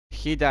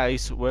Hey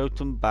guys,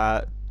 welcome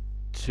back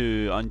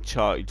to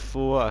Uncharted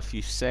 4 If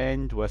You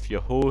Send with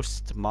your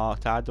host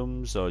Mark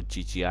Adams, or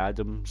GG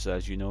Adams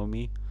as you know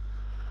me.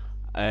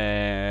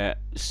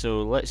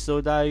 So let's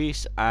go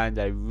guys, and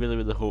I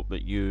really hope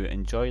that you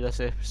enjoy this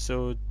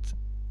episode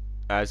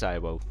as I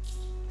will.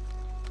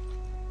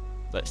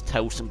 Let's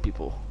tell some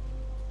people.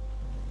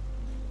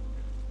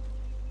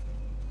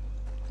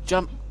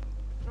 Jump!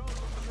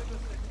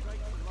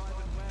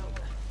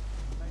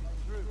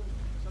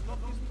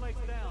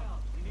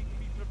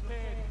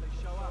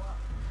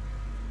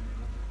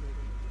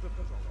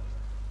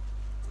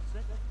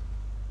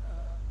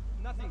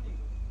 Nothing.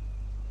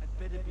 Had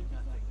better be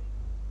nothing.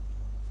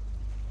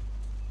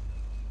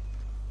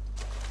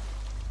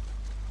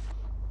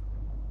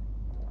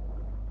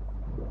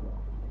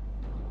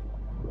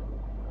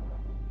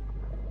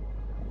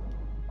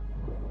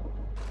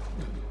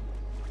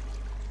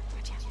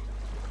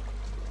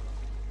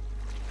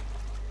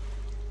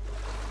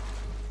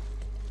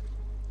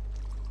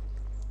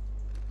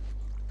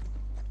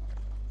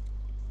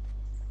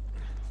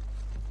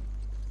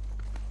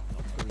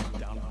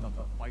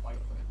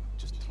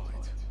 Just tight.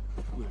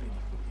 We're ready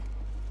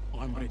for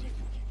you. I'm ready for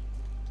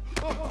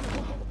you.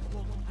 Okay.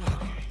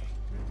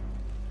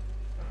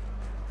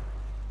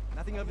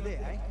 Nothing over there,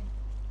 eh?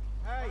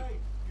 Hey,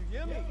 you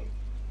hear me?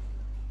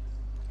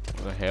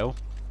 What the hell?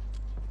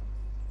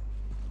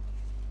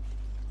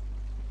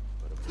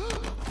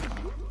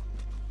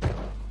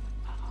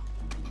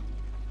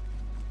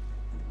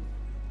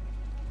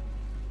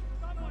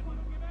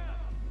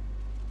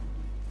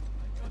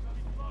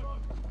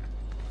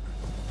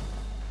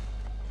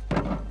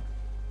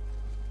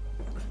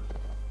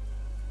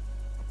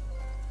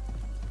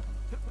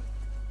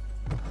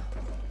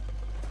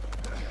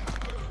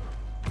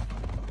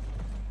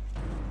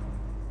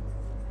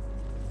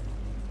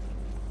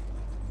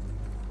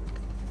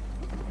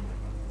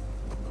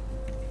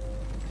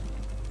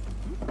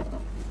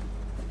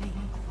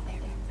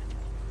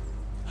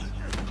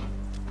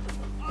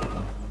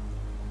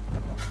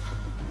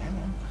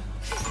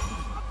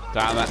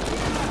 Damn it.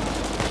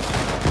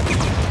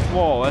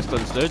 Whoa, this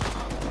one's good.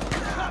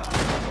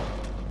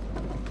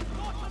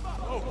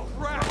 Oh,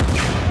 crap!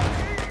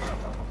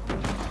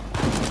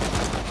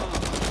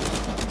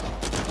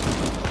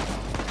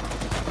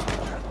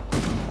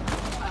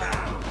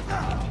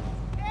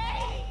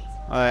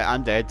 Alright,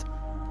 I'm dead.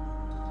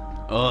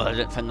 Oh, I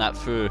didn't think that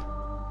through.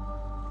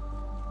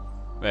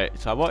 Right,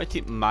 so I want to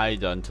keep my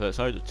gun, so it's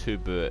already got 2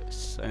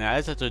 bullets. And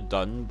it is a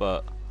done,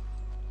 but...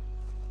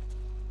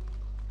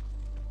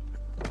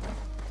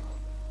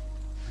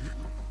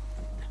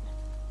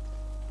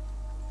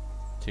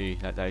 Gee,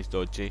 that guy's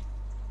dodgy.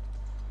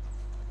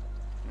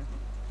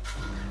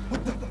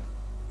 What the?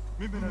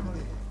 Moving over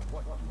there.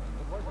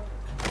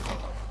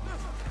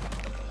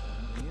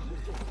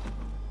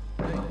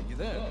 Hey, you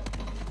there?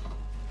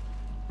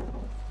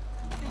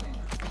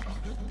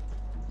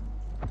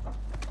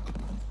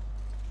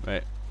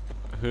 Right,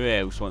 who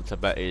else wants a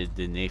bit of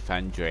the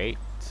Nathan Drake?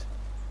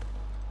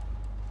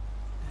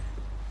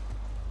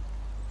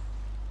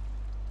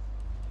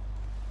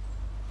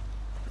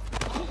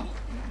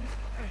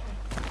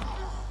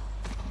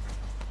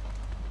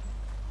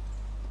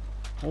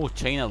 Oh,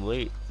 China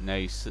late.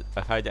 Nice.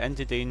 If I get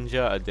into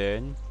danger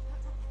again,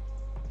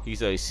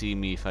 he's gonna see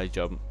me if I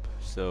jump,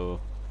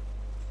 so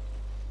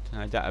can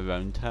I get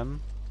around him?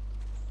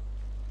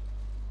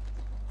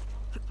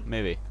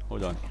 Maybe.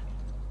 Hold on.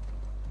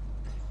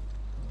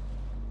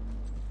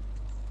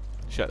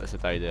 Shit, that's a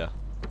die there.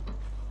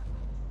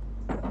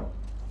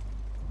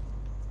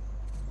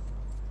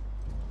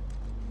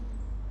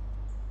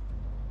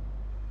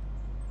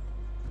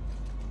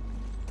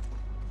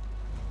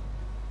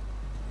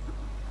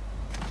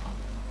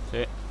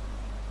 Okay.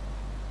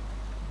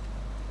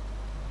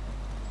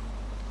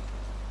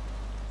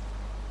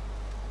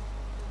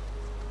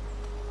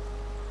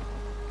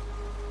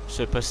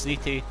 Super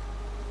sneaky.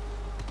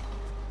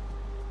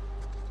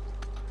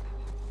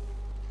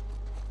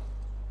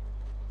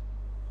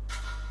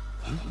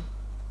 Huh?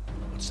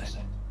 What's that?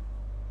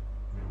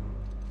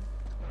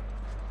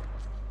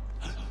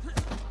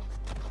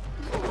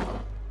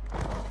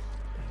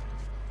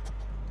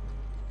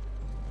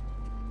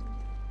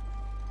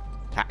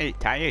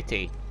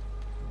 Tiety.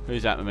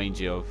 Who's that remind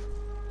you of?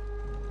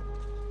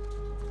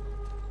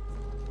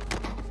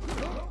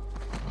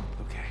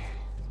 Okay.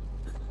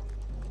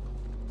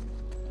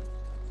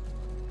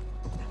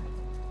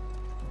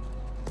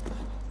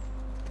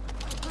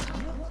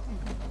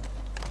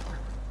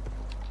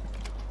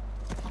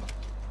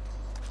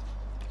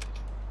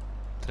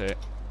 Okay.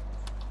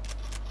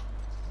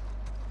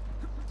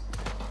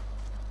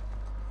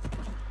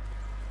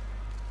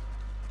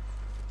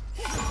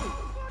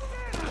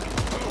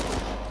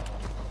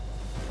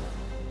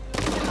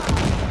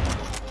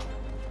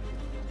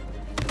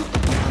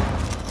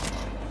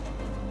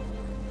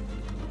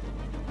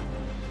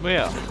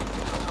 Where?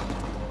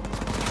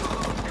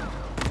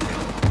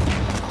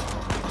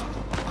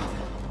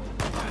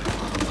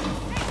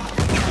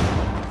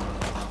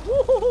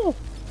 Woohoo!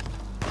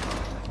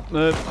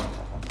 Move.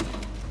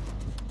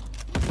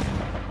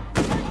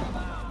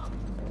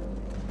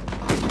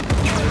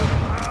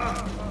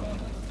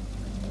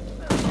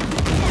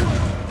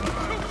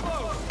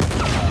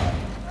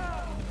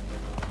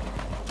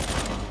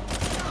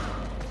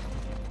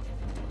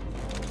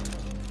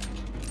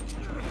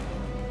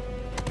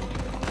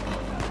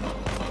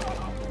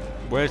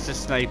 Where's the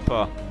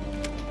sniper?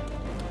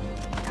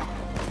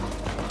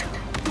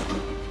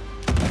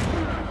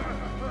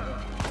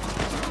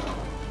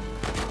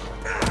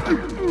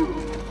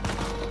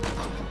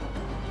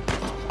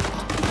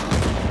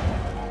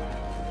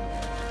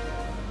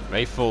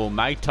 Rifle,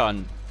 my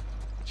turn.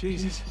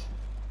 Jesus.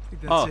 I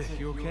think that's Oh. it.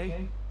 You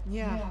okay?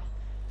 Yeah.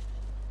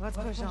 Let's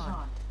push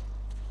on.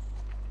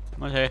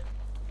 Okay.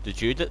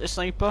 Did you get the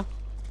sniper?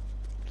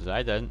 Because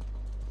I didn't.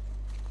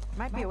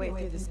 Might be a way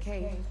through this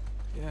cave.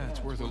 Yeah, it's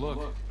worth a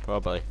look.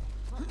 Probably.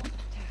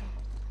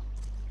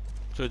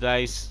 So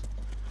guys,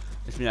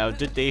 it's been a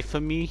good day for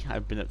me.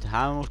 I've been up to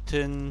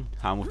Hamilton.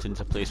 Hamilton's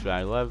a place where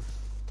I live.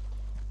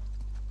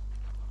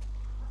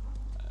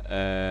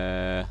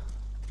 And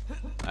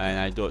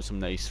I got some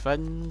nice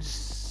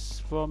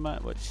things from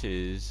it, which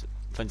is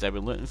things I've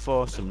been looking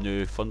for. Some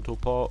new frontal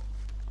pot.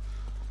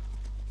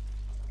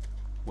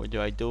 What do?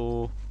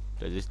 Do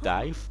I just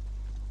dive?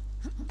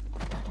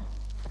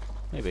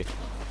 Maybe.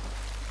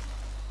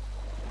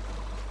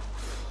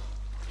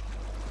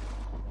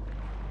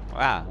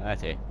 Ah,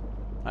 okay.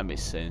 That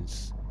makes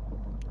sense.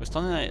 I was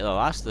turning into The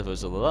Last of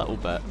Us a little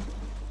bit.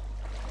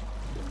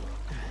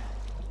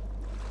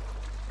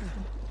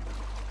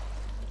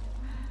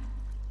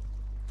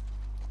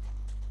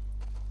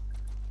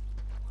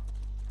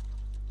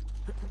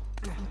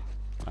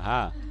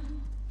 Aha.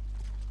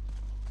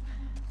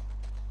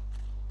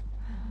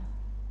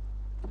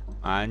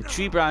 And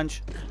tree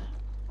branch.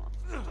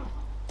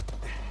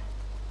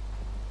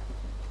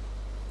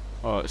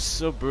 Oh, it's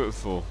so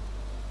beautiful.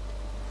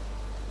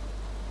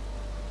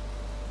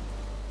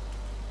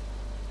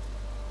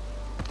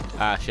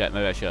 Ah shit,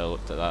 maybe I should have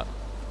looked at that.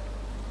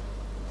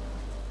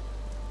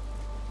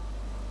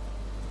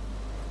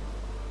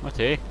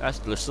 Okay, that's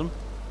gruesome.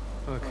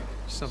 Look,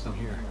 something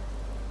here.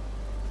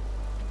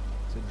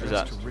 It's Is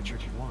addressed that- to Richard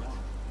Want.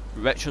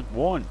 Richard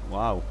Want,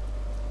 wow.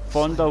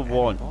 Fonda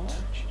Want.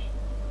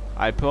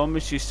 I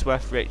promise you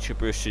swift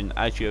retribution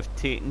as you have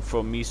taken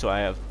from me, so I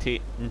have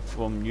taken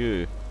from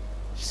you.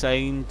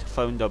 Signed,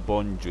 Founder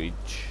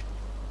Bondage.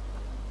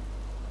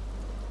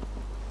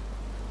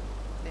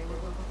 They were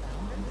both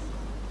founders?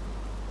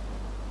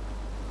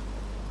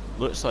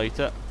 Looks like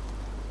it.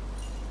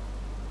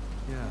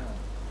 Yeah,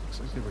 looks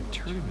like they were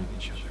turning on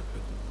each other,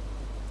 but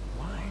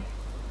why?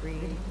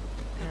 Greed,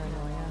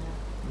 paranoia,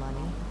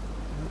 money.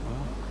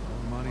 Well,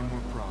 more money,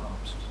 more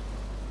problems.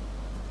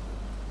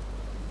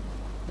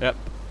 Yep.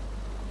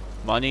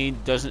 Money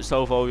doesn't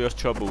solve all your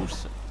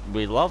troubles.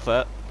 We love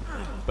it,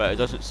 but it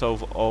doesn't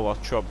solve all our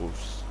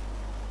troubles.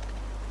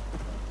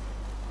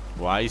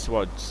 Wise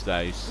words,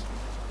 guys.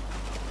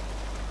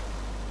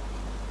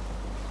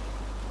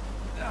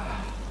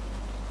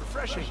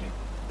 Refreshing.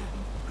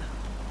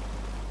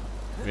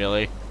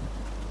 Really?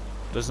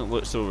 Doesn't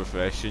look so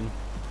refreshing.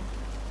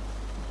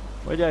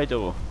 What did I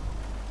do?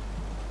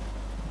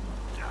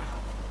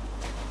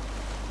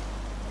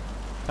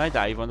 Can I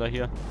dive under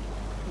here?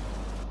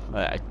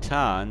 Like, I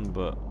can,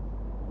 but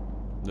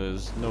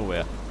there's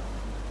nowhere.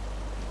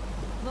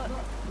 Look,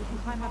 we can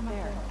climb up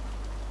there.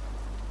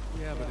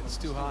 Yeah, but it's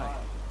too high,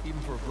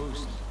 even for a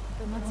boost.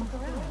 Then let's look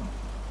around.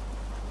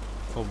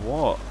 For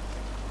what?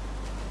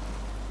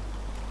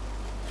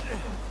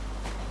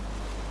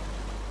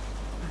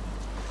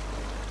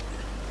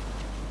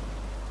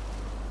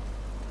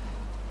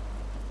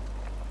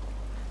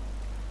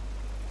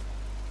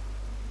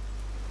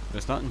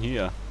 There's nothing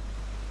here.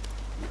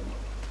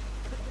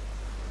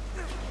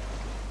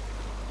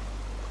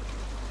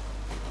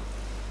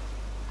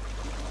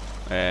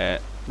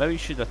 Maybe you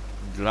should have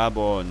grab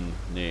on,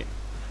 Nate.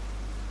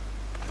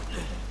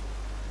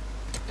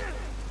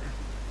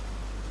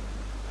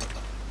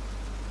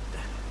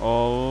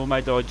 Oh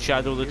my god,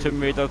 Shadow the Tomb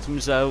Raider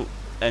comes out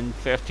in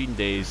 13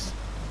 days.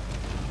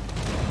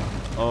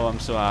 Oh,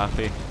 I'm so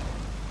happy.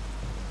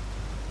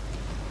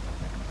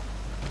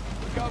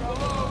 Look out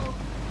below!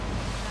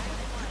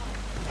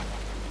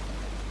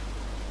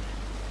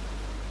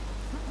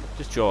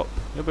 Just drop.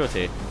 You'll be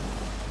okay.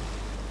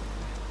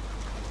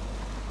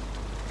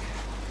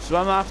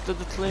 Swim after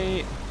the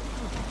clay.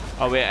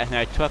 Oh wait, and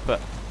I twip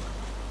it.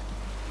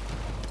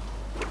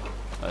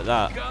 Like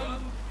that.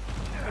 Come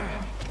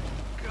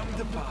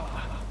to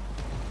Papa.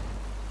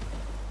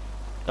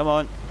 Come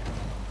on.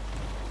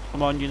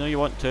 Come on, you know you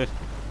want to.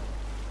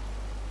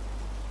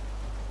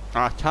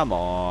 Ah, come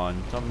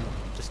on.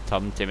 Just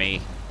come to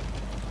me.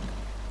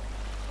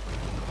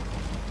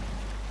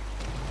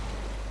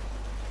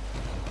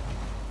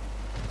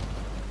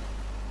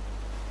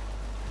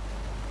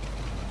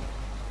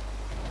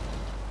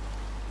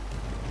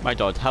 My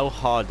god, how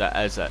hard that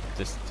is it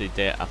just to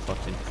get a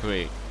fucking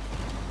crate?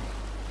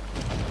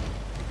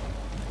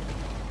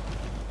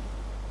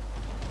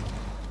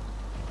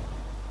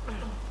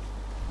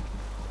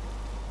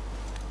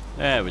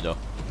 There we go.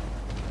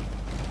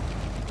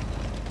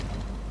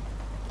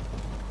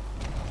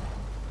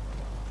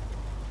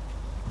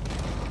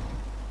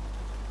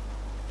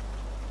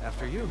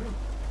 After you.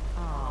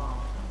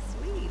 Oh,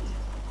 sweet.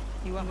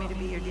 You want me to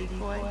be your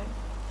decoy?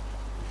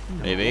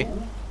 Maybe.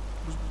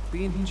 Was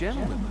being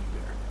gentlemanly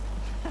there.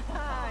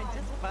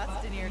 just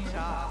busting your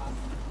chops.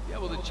 Yeah,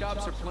 well, the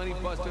chops are plenty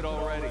busted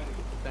already.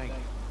 Thank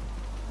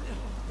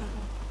you.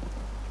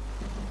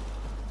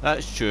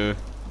 That's true,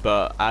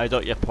 but I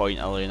got your point,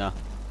 Elena.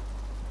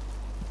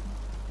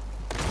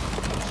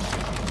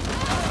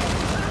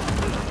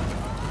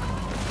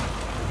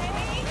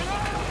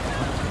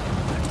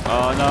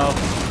 Oh no.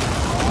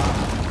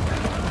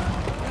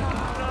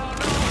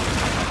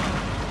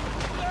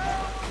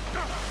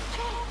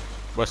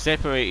 We're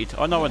separated.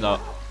 Oh no, we're not.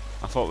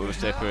 I thought we were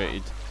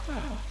separated.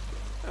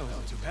 That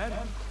wasn't too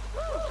bad.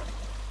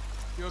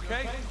 You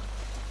okay?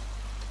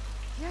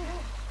 Yeah.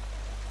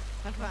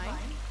 I'm fine.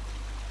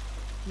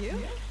 You?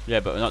 Yeah,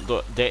 but we're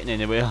not dating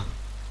anywhere.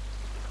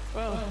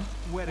 Well,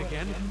 wet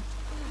again.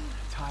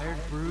 Tired,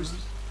 bruised.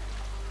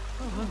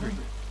 Oh, hungry.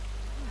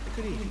 I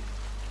could eat.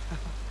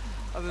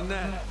 Other than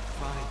that,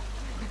 fine.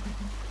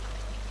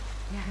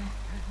 Yeah.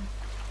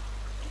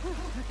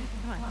 Okay,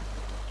 come on.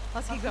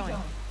 Let's keep going.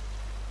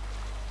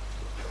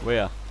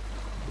 Where?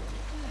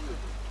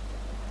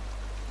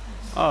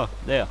 Oh,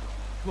 there.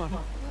 Come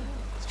on.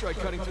 Let's try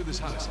cutting through this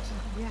house.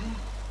 Yeah.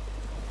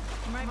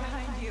 I'm right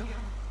behind you.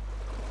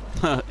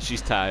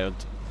 She's tired.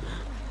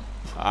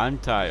 I'm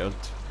tired.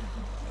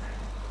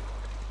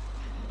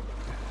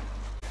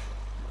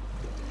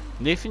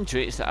 Nathan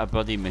Drake's a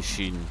bloody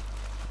machine.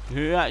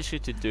 Who actually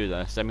to do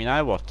this? I mean,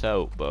 I worked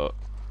out, but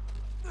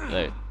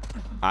like,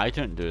 I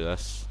don't do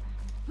this.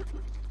 You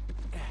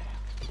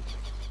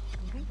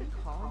think the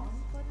call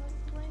split this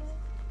place?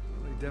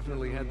 Well, they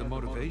definitely had the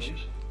motivation.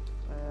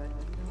 But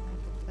you don't think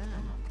it's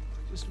them.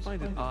 Just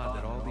find it odd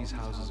that all these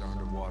houses are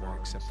underwater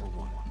except for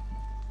one.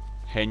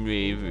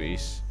 Henry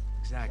Avery's.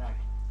 Exactly.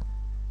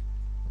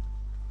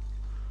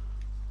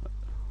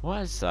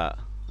 What is that?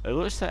 It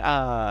looks like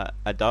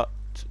a duck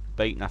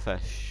biting a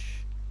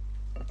fish.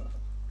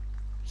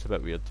 It's a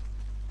bit weird.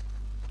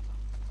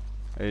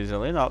 Is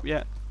Elena up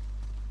yet?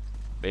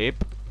 Babe?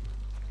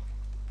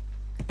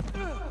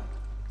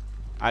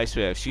 I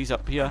swear, if she's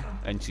up here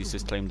and she's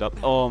just climbed up.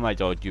 Oh my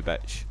god, you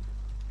bitch.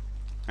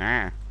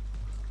 Ah.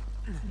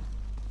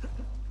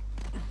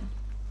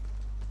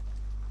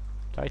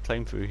 Did I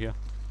climb through here?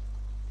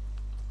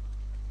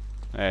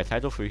 Can I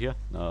go through here?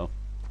 No.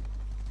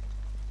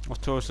 I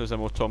thought there's a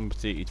more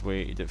complicated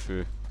way to get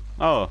through.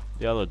 Oh,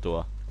 the other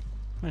door.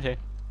 Okay.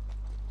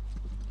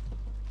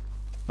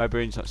 My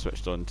brain's not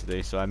switched on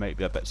today, so I might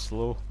be a bit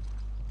slow.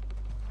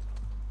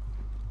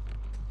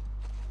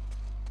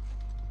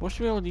 What's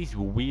with all these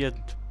weird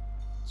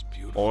It's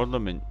beautiful.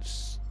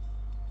 ornaments?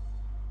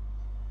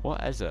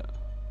 What is it?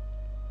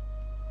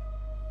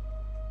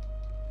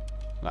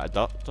 Like a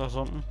duck or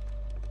something?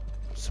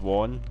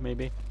 Swan,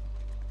 maybe?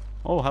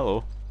 Oh,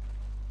 hello.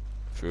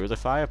 Through the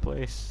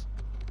fireplace.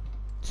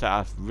 It's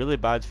a really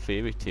bad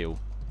fairy tale.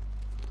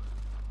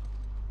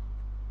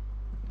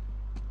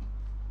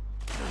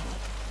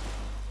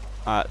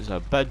 That's a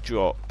big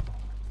drop.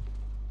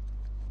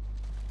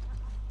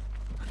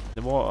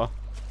 The water.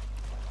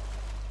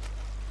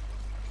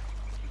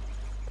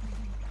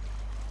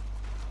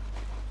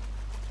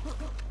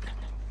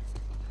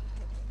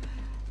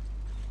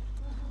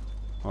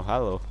 Oh,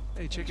 hello.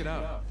 Hey, check it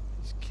out.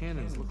 These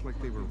cannons look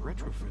like they were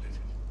retrofitted.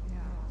 Yeah.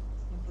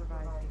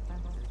 Improvised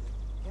defenses.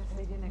 Guess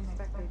they didn't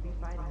expect they'd be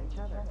fighting each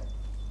other.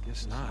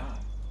 Guess not.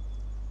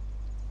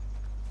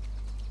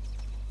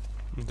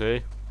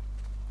 Okay.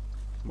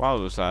 Wow,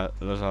 there's a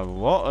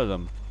lot of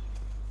them.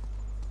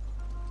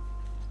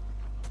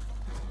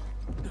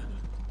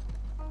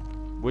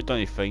 We're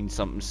gonna find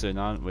something soon,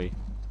 aren't we?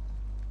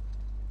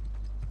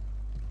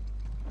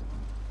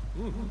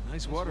 Ooh,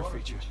 nice water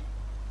feature.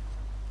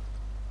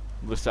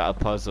 Looks like a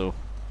puzzle.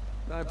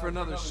 Time for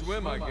another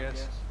swim, I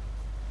guess.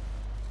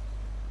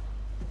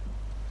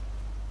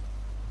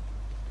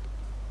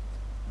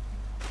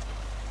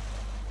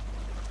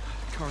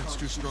 Current's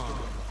too strong.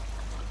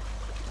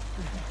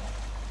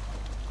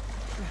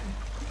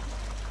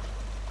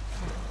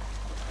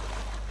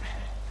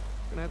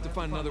 Gonna have to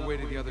find another way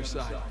to the other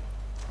side.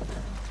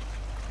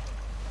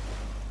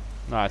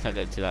 No, I can't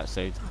get to that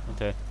side.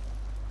 Okay.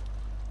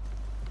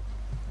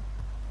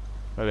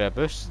 Maybe a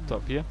boost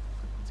up here.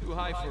 Too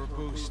high for a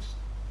boost.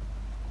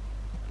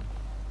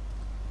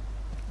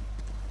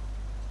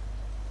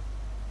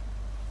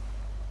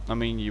 I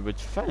mean, you would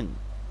think.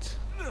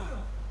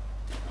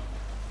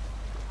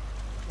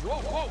 Whoa,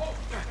 whoa!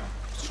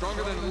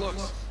 Stronger than it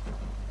looks.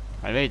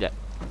 I made it,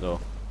 though.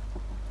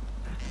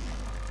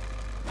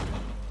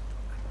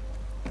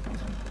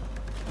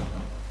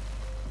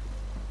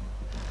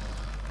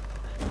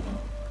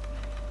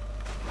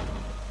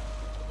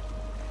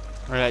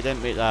 Alright, I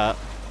didn't make that.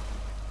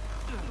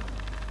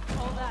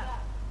 Hold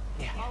up.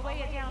 Yeah. I'll weigh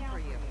it down for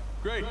you.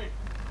 Great.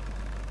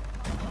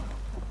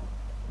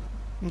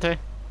 Okay.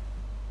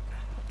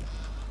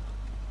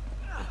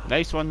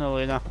 Nice one,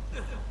 Elena.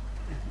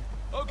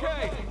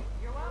 Okay.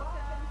 You're welcome.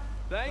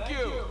 Thank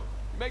you.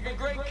 Make a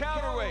great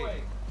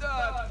counterweight.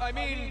 I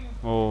mean,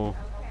 Oh, Okay,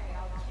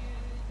 I'll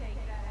choose to take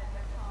that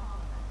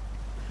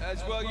as a compliment.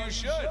 as well you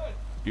should.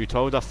 you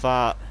told a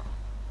fat.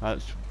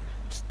 That's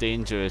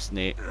dangerous,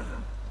 Nate.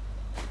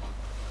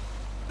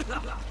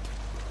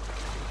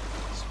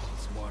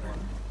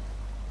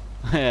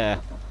 Yeah.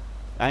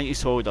 I think he's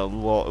swallowed a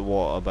lot of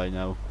water by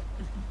now.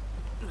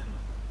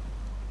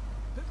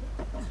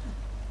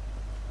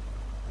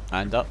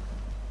 And up.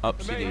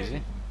 Upsy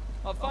daisy.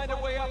 I'll find a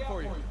way up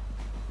for you.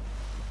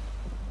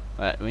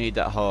 Right, we need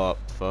that hole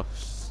up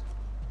first.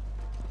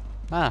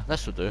 Ah,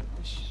 this will do.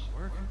 This should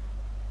work.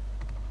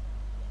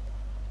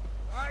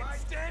 Alright,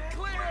 stand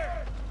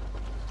clear!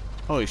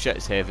 Holy shit,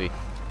 it's heavy.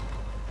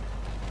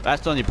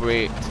 That's only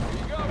braked.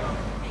 Here you go.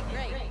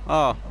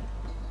 Oh,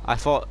 I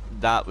thought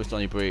that was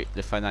only brake,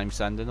 the thing I'm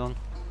standing on.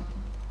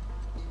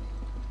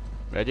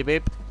 Ready,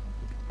 babe?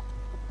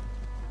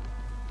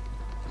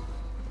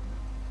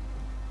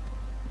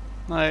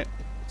 Alright.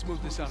 Let's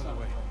move this out of the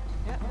way.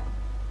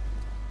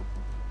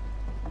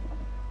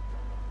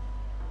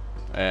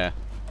 Yeah.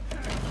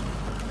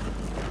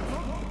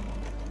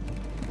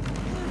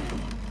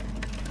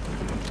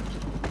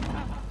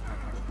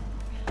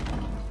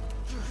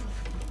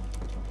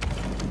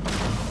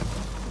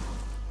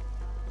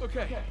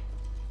 Okay.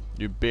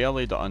 You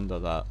barely got under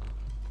that.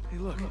 Hey,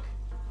 look.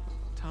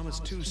 Thomas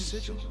 2's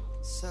sigil.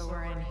 So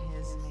we're in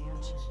his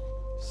mansion.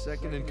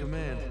 Second in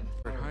command.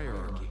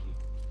 Hierarchy.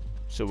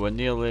 So we're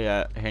nearly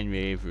at Henry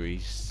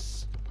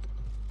Avery's.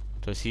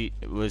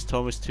 Was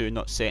Thomas 2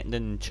 not second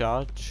in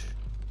charge?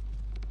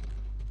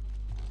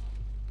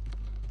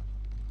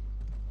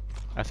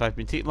 If I've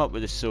been taken up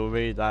with the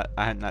story, that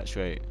I think that's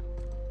right.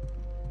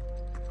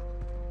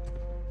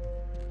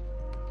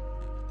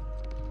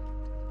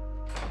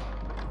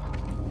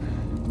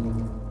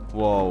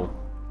 Whoa.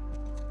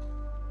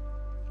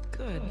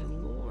 Good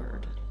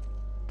lord.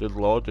 Good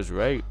lord is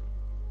right.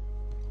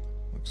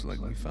 Looks like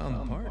we found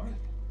the part.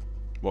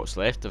 What's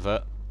left of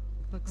it?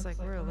 Looks like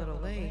we're a little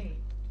late.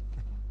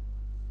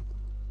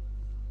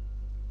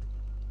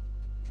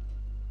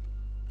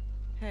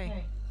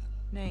 Hey,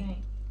 Nate.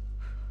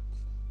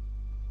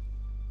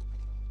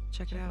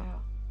 Check it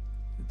out.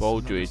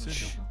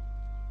 Baldridge.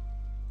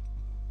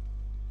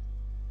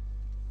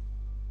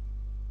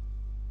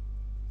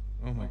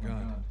 Oh my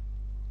god.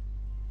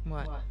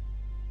 What?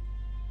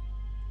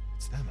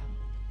 It's them.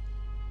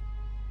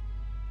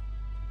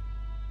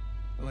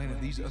 Elena,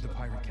 these other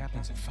pirate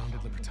captains have founded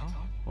Libertalia.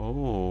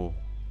 Oh. What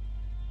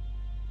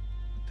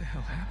the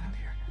hell happened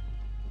here?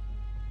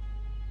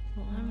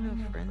 Well, I'm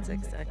no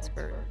forensics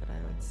expert, but I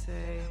would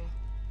say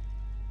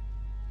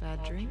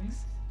bad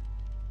drinks.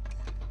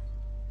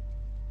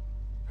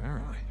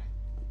 Apparently.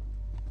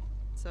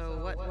 So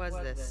what was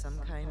this? Some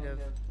kind of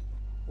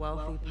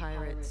wealthy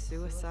pirate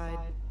suicide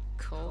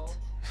cult?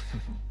 Yeah,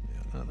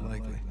 not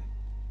likely.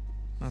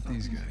 Not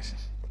these guys.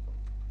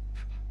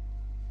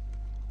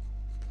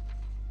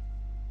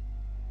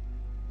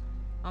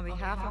 On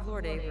behalf of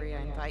Lord Avery, I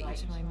invite you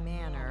to my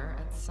manor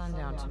at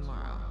sundown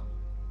tomorrow.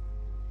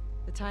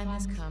 The time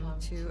has come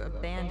to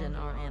abandon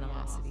our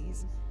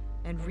animosities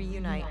and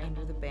reunite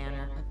under the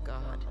banner of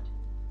God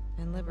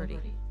and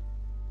liberty.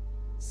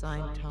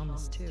 Signed,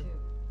 Thomas 2.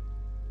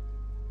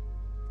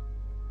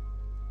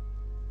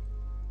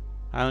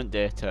 I don't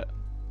get it.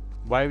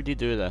 Why would he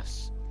do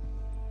this?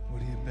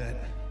 What do you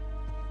bet?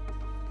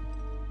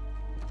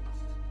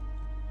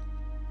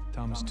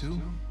 Thomas 2,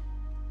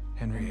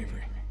 Henry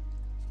Avery.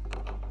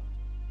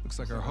 Looks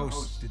like our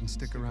hosts didn't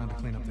stick around to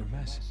clean up their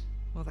mess.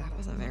 Well, that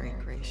wasn't very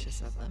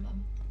gracious of them.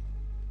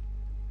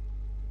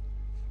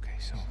 Okay,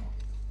 so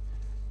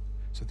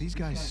these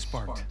guys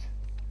sparked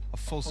a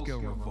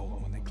full-scale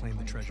revolt when they claimed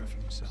the treasure for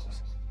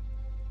themselves.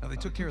 Now, they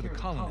took care of the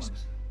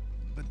colonists,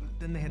 but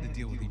then they had to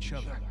deal with each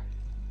other.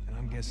 And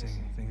I'm guessing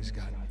things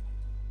got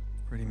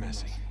pretty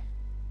messy.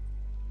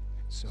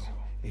 So,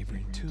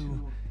 Avery and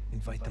 2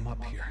 invite them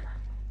up here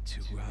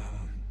to,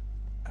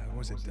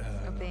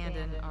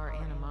 Abandon our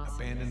animosities.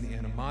 abandon the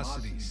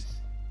animosities.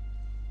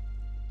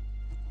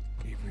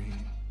 Avery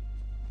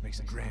makes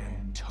a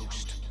grand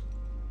toast.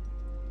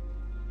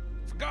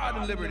 For God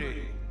and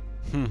liberty!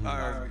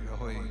 Our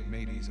ahoy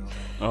mateys, all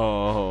that.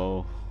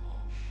 Oh.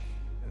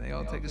 And they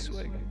all take a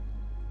swig.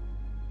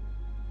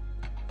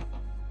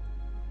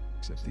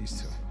 Except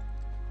these two.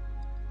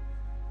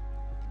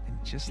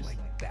 And just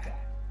like that,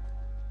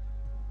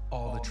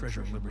 all the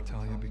treasure of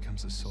Libertalia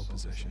becomes the sole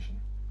possession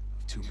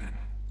of 2 men.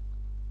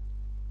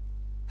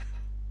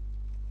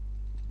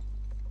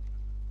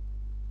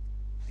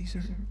 These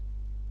are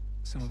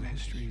some of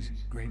history's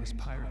greatest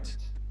pirates.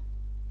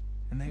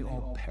 And they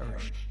all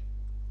perished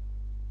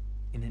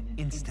in an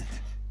instant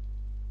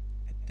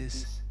at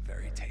this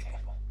very table.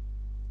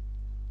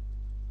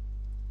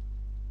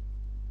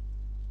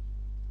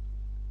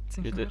 It's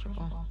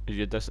incredible.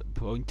 You're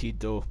disappointed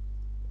though.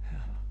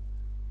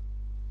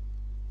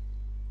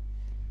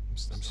 I'm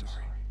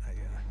sorry.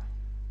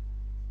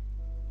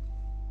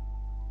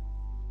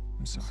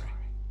 I'm sorry.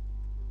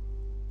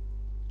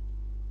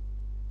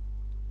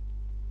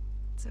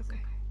 It's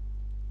okay.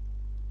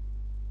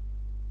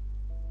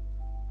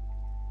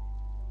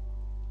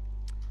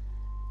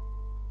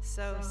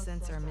 So,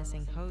 since our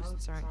missing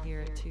hosts aren't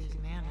here at Two's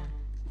Manor,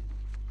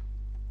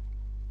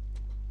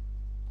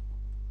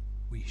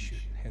 We should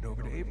head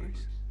over to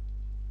Avery's.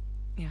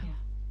 yeah.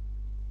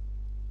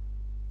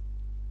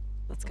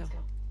 Let's go.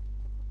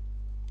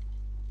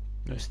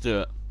 Let's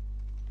do it.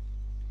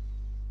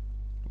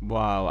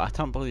 Wow, I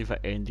can't believe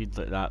it ended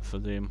like that for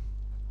them.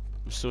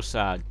 I'm so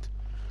sad.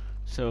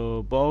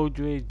 So,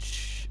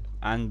 Baldridge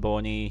and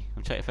Bonnie,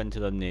 I'm trying to find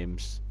their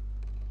names.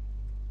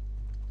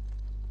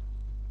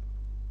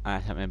 I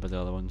can't remember the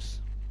other ones.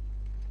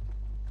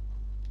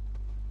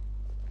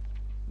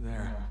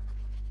 There.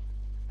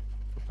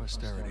 For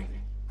posterity.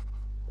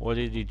 What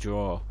did he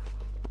draw?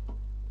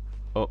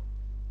 Oh.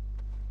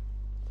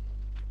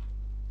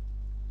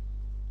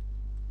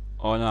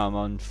 Oh no, I'm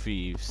on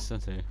thieves,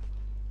 isn't it?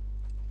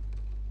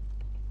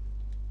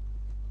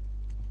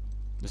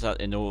 Is that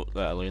the note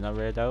that Elena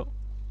read out?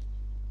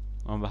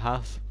 On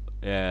behalf?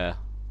 Yeah.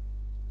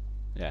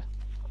 Yeah.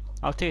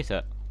 I'll take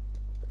it.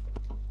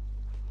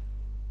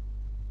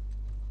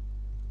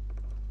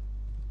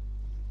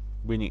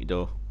 We need to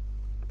go.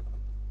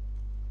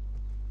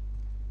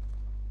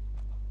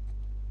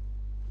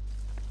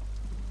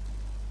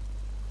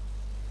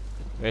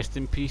 Rest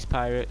in peace,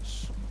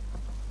 pirates.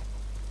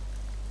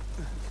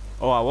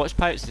 Oh, I watched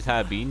Pirates of the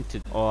Caribbean.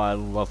 Oh, I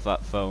love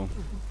that film.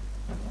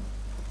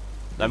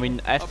 I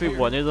mean, every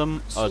one of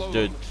them are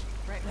good.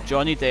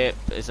 Johnny Depp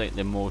is like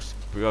the most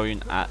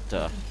brilliant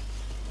actor.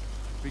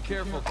 Be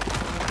careful.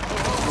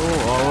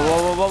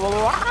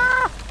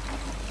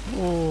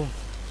 Oh.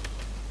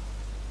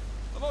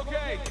 I'm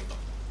okay.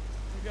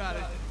 You got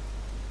it.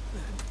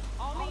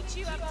 I'll meet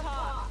you up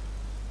top.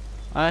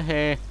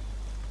 Hey.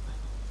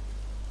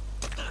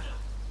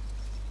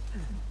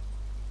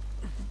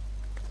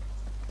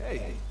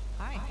 Hey.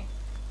 Hi.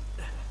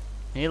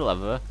 Hey,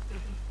 lover.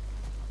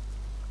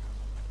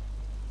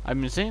 I've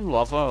been saying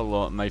lover a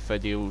lot in my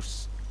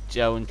videos.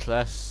 Jill and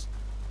Chris.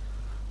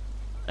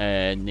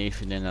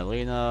 Nathan and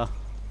Elena.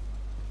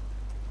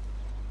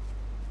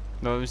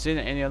 No, have you seen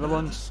any other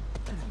ones?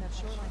 That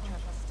shoreline trap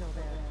is still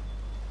there.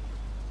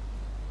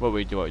 What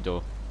way do you want to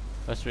do?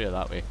 This way or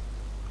that way?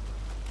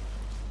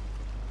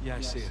 Yeah,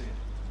 I see it.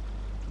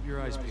 Keep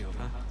your eyes peeled,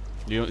 huh?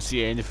 You don't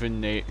see anything,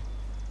 Nate.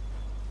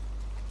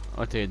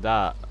 I'll tell you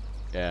that.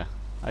 Yeah,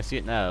 I see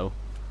it now.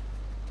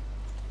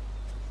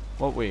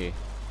 What way?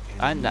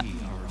 And And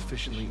we are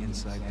officially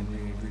inside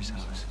Henry Avery's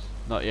house.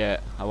 not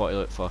yet. I want to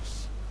look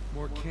first.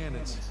 More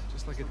cannons,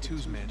 just like a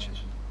Two's mansion.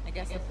 I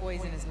guess the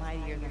poison is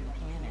mightier than the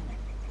cannon.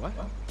 What?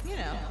 You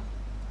know,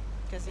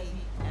 because he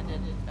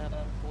ended up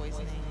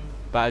poisoning.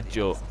 Bad his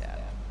joke.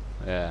 dad.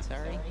 Yeah.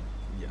 Sorry.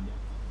 Yeah.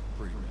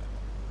 Pretty bad.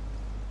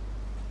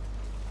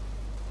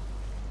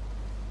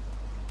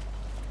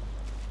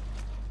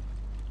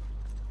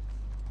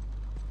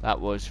 That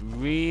was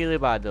really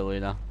bad,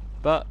 Elena.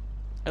 But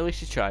at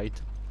least you tried.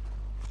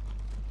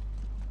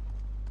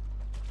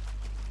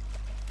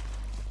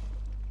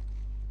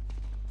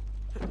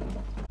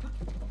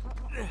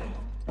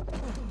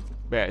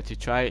 Better to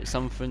try at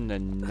something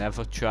than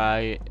never try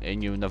it,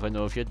 and you'll never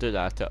know if you're good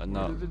at it or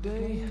not. Word of the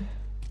day,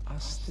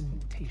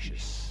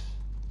 ostentatious.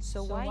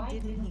 So why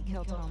didn't he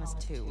kill Thomas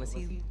too? Was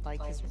he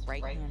like his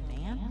right-hand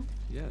man?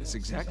 Yeah, that's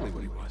exactly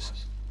what he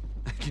was.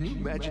 Can you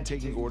imagine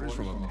taking orders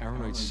from a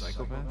paranoid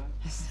psychopath?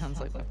 Sounds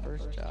like my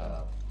first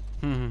job.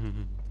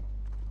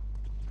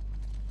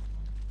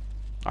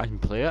 I can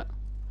play it.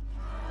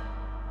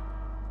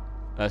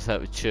 That's how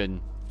it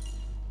tune.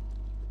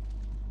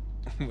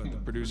 What, the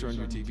producer on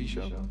your TV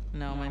show?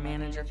 No, my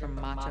manager from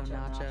Macho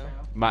Nacho.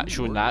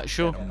 Macho At a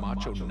Nacho?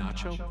 macho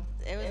nacho?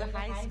 It was a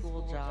high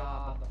school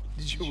job.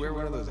 Did you wear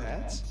one of those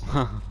hats?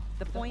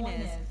 The point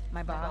is,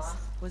 my boss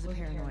was a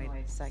paranoid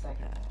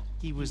psychopath.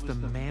 He was the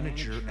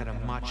manager at a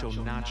Macho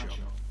Nacho.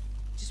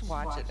 Just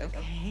watch it,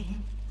 okay?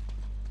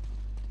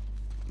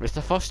 It's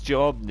the first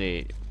job,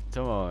 Nate.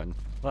 Come on.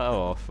 Let her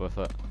off with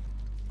it.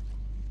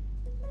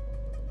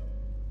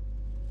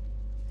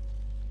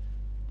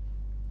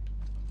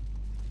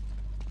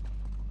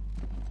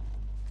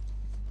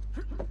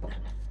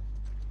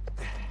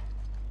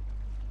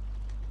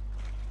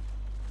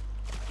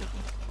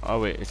 Oh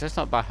wait, is this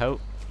not back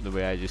out the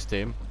way I just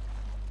aim?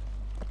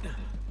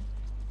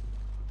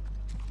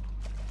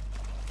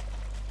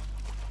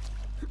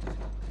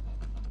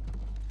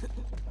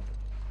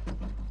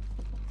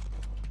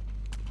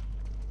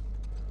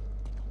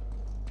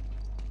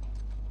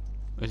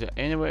 Is there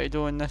any way to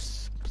go in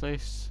this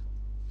place?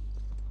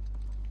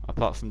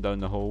 Apart from down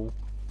the hole.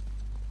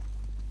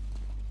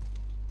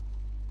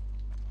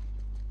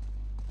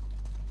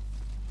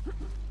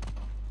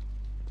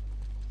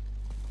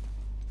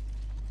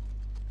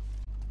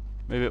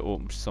 Maybe it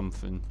opens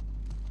something.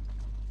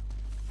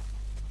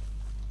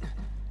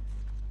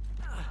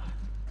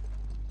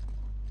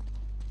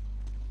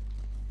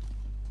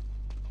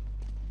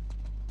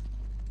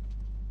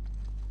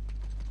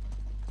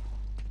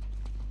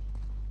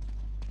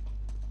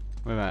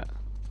 Wait a minute.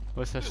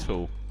 What's this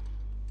tool?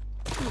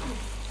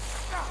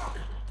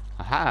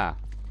 Aha!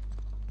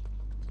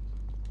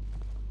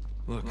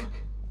 Look,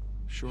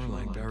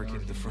 shoreline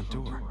barricaded the front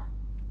door.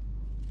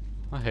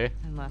 Okay.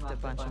 And left a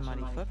bunch of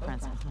muddy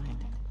footprints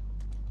behind.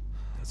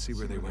 Let's see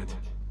where they went.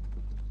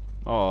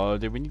 Oh,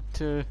 do we need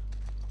to...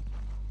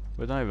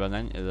 When I run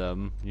into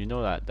them, you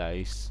know that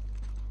dice.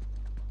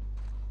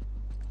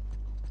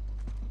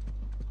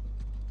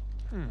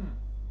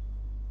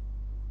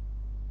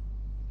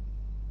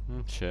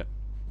 Shit.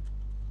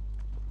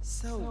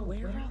 So,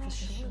 where are all the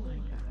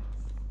shoreline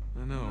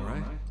guys? I know,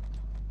 right?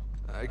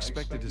 I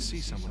expected to see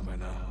someone by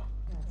now.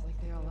 Yeah, it's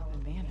like they all up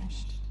and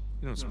vanished.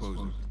 You don't suppose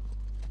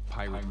a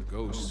pirate and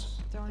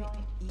ghosts? Don't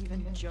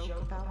even joke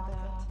about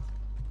that.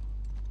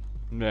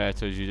 Yeah,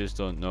 cause you just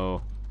don't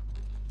know.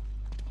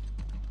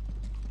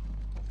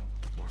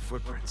 More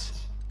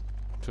footprints.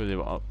 So they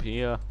were up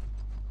here.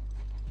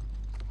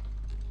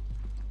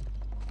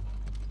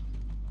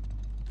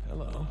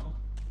 Hello.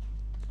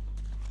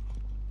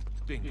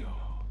 Bingo.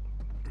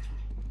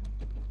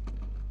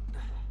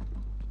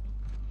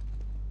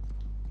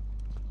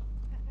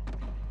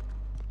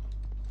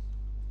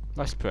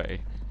 That's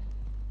pretty.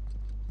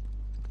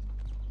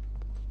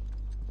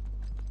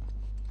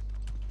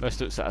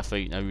 This looks like a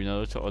fight now, you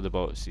know, to all the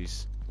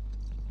boxes.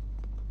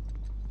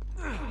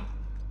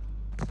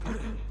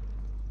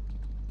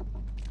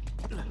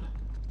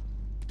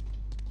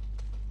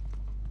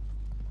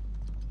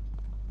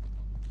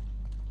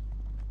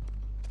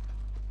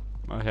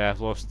 Okay,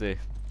 I've lost the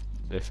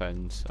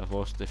fins. I've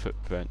lost the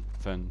footprint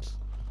fins.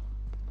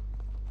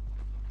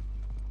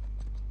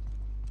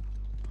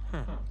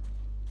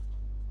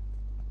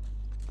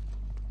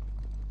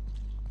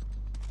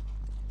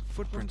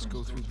 Footprints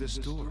go through this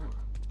door.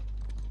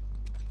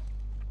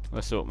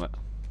 Let's open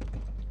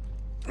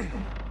it.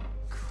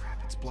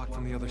 Crap, it's blocked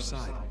from the other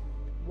side.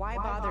 Why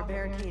bother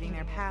barricading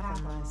their path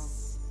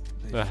unless...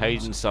 They're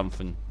hiding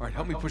something. Alright,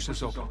 help me push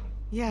this open.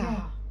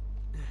 Yeah.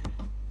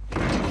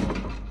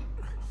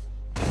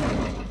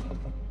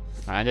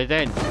 And it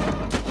in.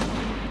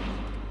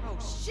 Oh,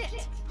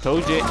 shit!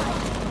 Told you.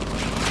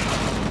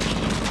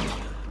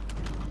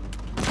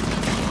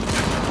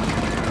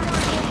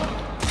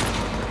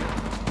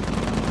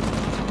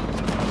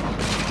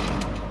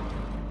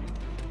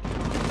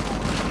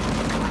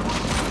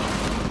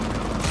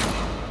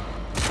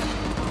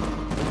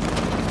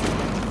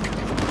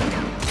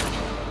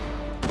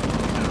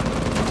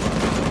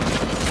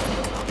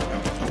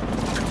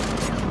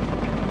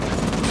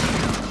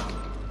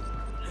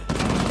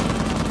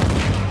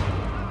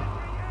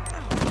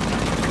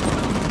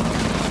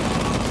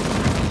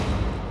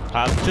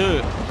 Have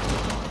to.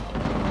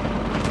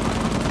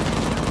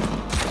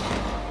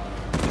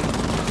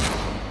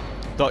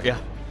 Got ya.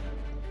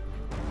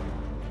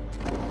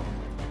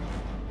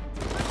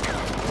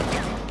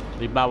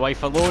 Leave my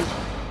wife alone.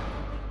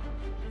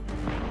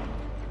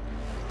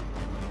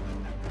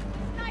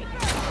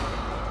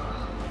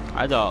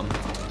 I don't.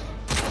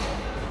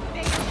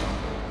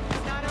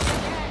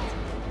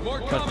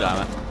 God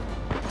damn it.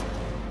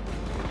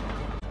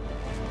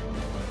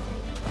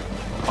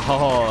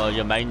 Oh,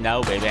 you're mine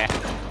now, baby.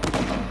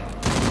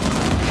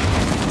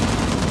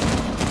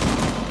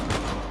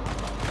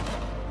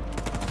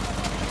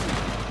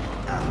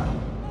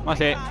 That's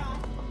it.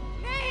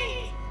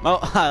 Oh,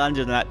 I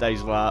landed in that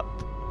guy's lap.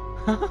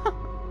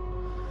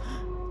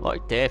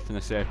 Like death in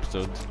this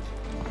episode.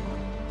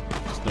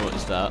 Just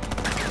noticed that.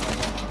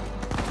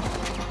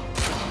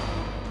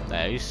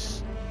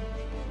 Nice.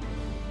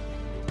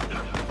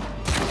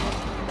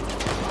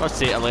 Let's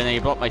see, Elena,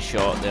 you blocked my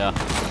shot there.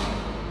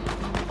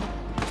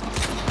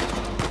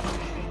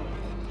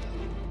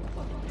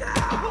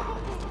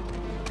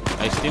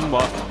 Nice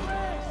teamwork.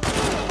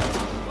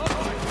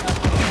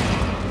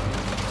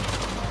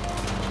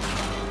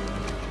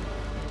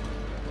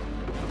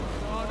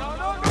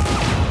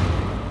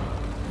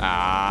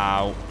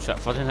 Ow, shit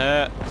fucking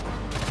hurt.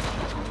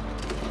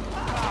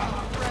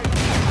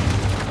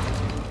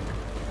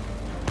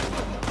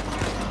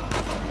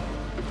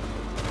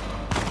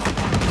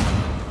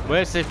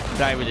 Where's the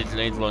guy with the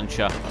grenade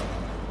launcher?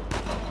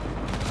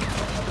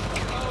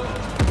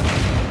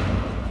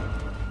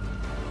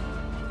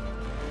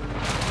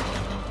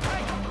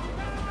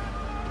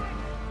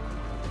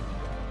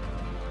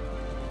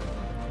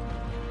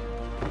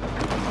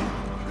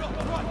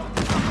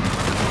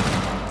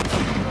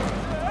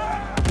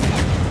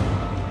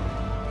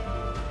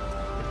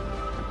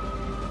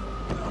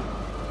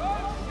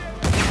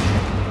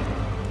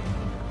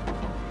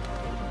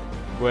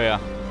 Where?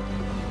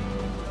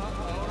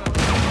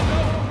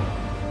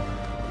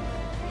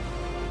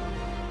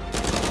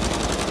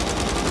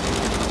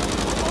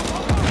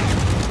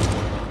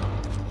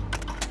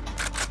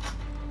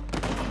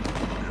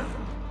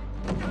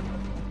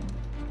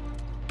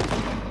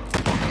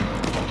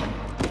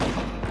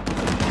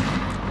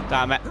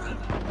 Damn it.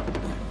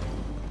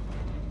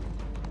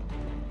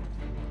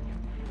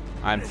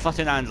 I'm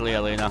fucking Ansley,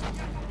 Elena.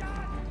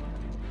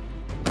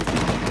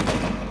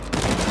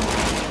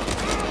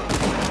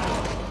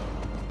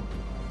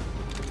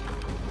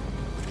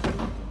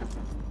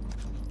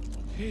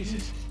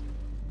 Jesus.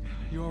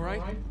 You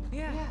alright?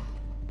 Yeah.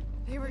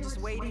 They were just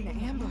waiting to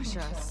ambush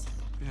us.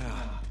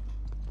 Yeah.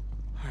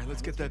 Alright,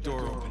 let's get that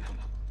door open.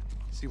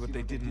 See what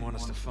they didn't want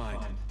us to find.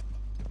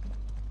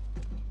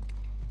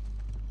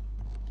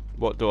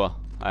 What door?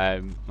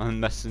 I'm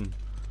missing.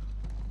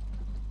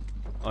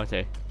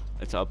 Okay,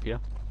 it's up here.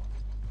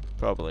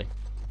 Probably.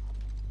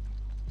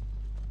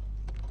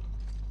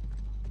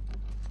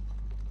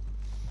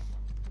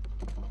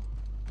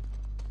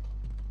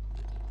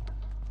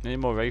 Any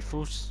more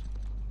rifles?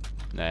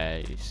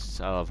 Nice.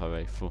 I love a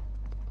rifle.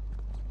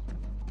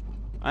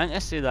 I think I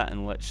say that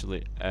in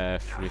literally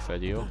every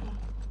video.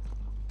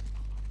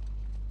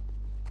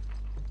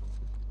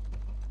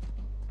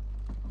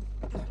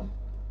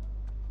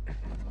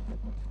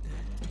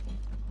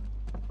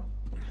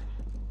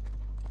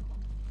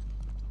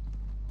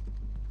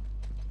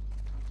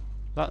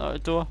 That not a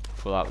door?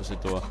 I thought that was a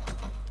door.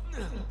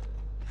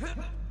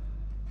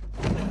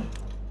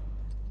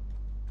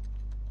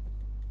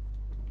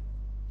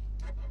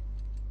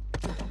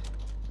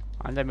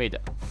 And I made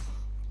it.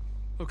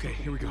 Okay,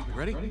 here we go.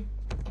 Ready?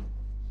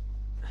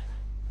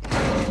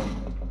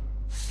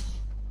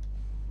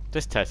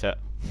 Just test it.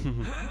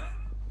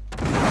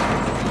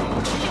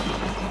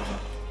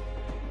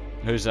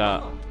 Who's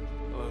that?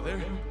 Hello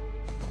there.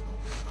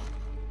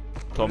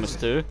 Thomas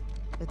 2?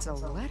 It's a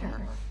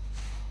letter.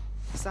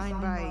 Signed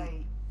by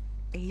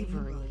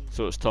Avery.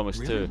 So it's Thomas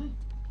 2.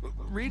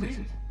 Read it.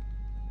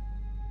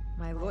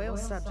 My loyal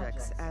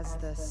subjects, as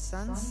the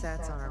sun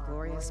sets on our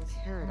glorious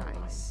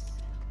paradise,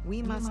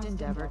 we must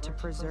endeavor to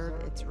preserve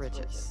its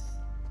riches.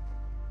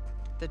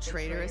 The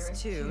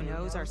traitorous too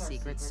knows our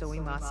secrets, so we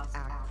must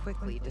act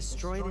quickly,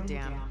 destroy the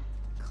dam,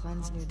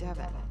 cleanse New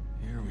Devon.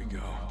 Here we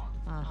go.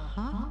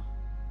 Uh-huh.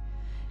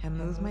 And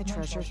move my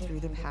treasure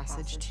through the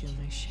passage to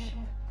my ship.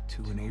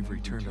 Two and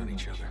Avery turned on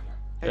each other.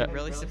 Are Yeah. you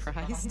really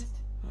surprised?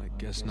 I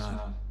guess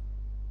not.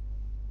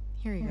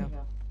 Here you go.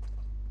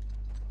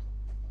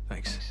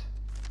 Thanks.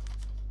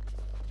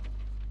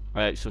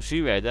 Alright, so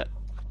she read it.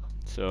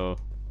 So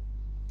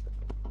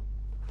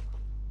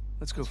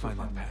Let's go find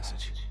that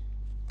passage.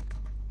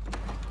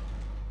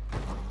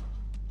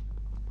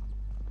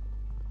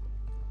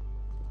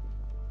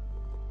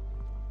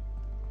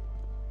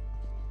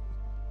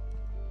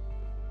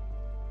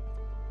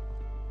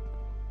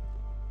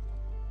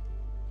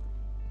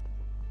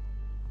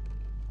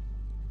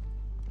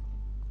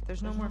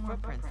 There's no more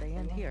footprints. They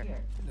end here.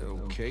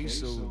 Okay,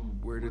 so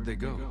where did they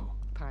go?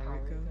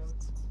 Pirate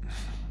ghosts.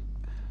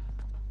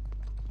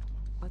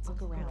 Let's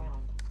look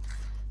around.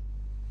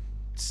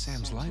 It's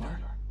Sam's lighter.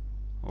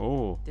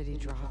 oh. Did he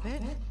drop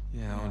it?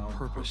 Yeah, on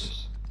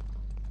purpose.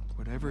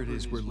 Whatever it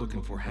is we're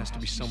looking for has to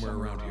be somewhere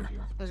around here.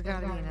 There's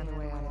gotta be another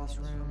way out of this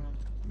room.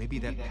 Maybe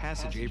that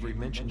passage Avery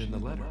mentioned in the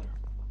letter.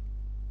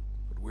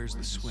 But where's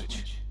the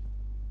switch?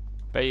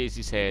 Bet it's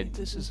his head.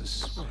 This is a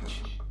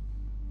switch.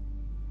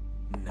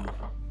 No.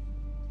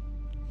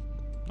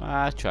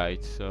 I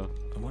tried, so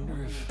I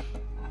wonder if...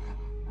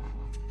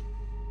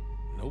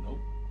 Nope.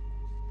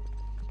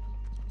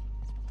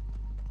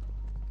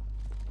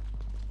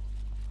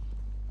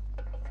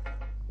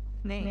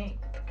 Nate,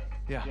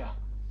 Yeah. Did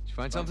you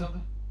find something?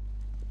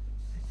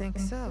 I think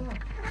so.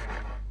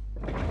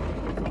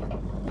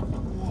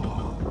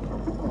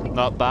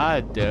 not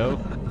bad though.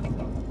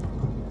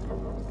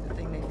 Good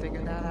thing they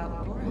figured that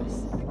out for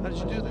us. How did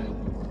you do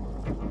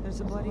that?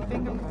 There's a bloody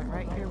fingerprint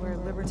right here where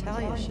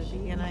Libertalia should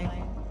be, and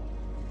I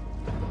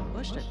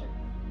pushed it.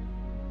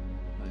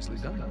 Nicely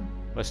done.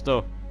 Let's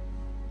go.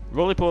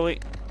 Roly poly.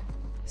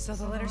 So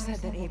the letter said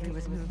that Avery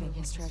was moving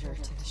his treasure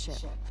to the ship.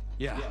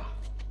 Yeah.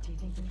 Do you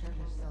think the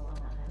treasure's still on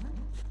that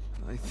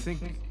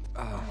island?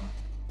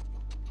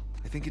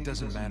 I think it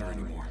doesn't matter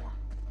anymore.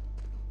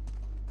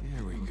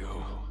 Here we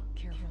go.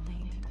 Careful,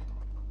 Nate.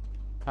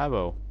 I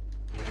will.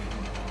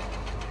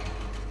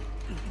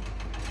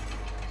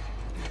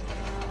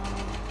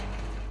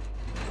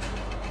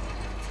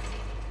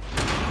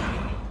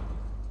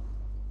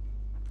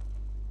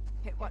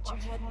 Hey, watch your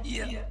head.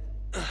 Yeah.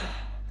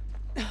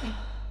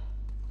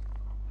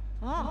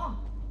 Oh.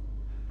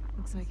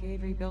 Looks like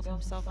Avery built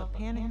himself a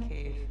panic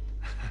cave.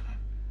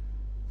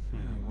 Yeah,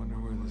 I wonder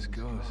where this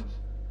goes.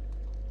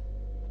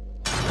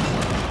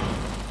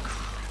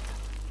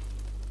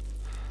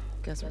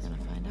 Guess we're gonna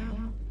find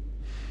out.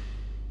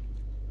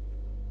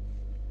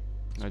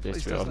 I This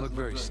just doesn't will. look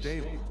very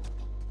stable.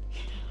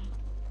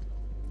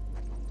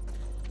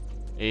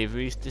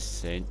 Avery's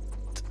Descent.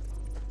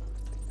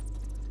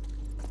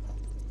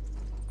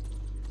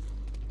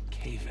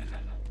 Cave-in.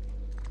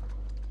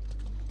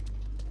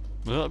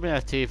 There's not been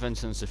a cave-in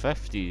since the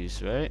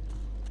 50s, right?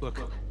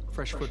 Look,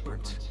 fresh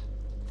footprints.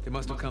 They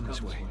must have come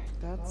this way.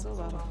 That's a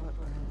lot of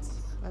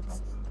footprints.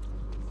 That's...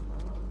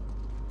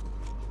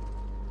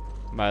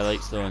 My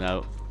light's going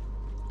out.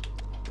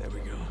 There we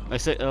go.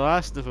 It's like The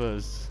Last of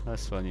Us.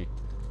 That's funny.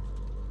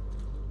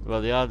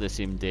 Well, they are the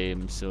same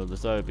dame, so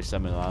there's got to be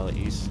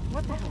similarities.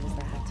 What the hell is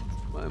that?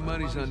 My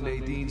money's on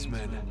Nadine's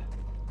men.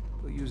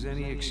 They'll use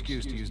any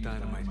excuse to use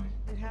dynamite.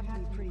 They'd have to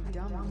be pretty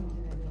dumb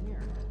to use it in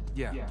here.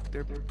 Yeah,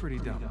 they're pretty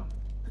dumb.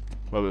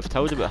 Well, we've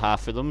told about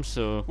half of them,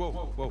 so... Whoa,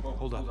 whoa, whoa,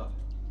 hold up.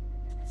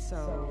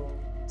 So,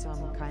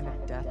 some kind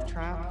of death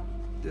trap?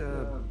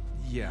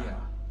 Yeah.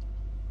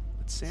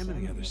 But Sam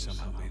and the others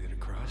somehow made it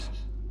across.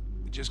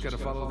 We just gotta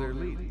follow their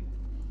lead.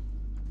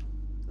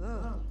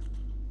 Ugh.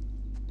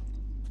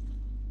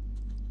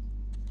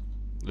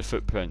 The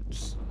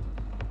footprints.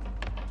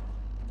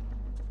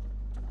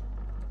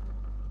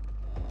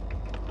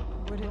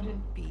 Wouldn't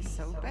it be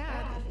so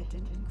bad if it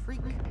didn't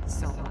creak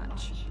so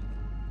much?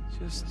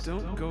 Just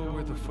don't go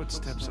where the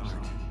footsteps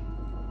aren't.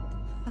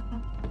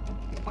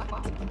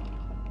 What?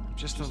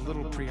 Just a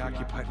little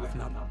preoccupied with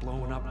not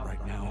blowing up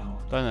right now.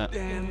 Done it.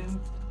 And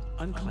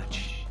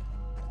unclench.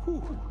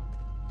 Whew.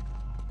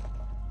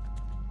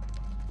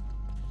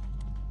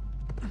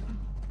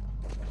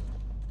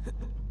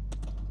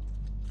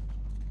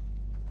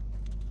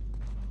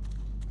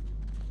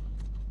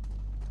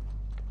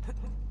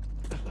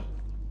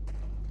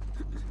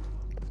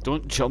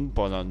 Don't jump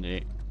on her,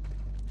 Nate.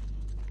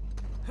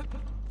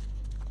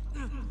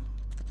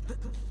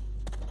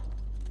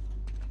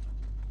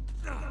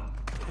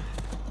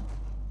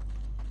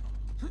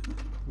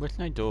 Where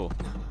can I go?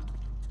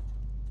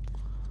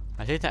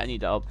 I think I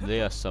need it up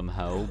there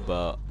somehow,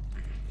 but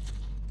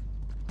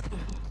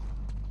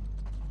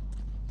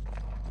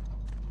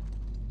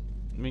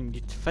I mean,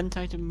 you'd think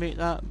I can make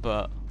that,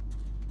 but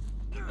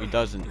he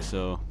doesn't,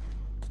 so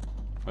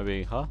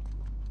maybe, huh?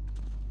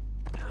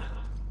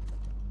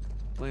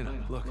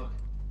 Lena, look.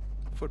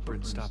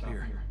 Footprints stop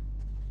here.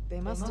 They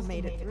must have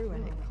made it through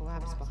and it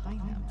collapsed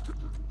behind them.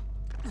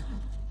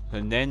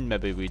 And then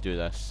maybe we do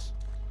this.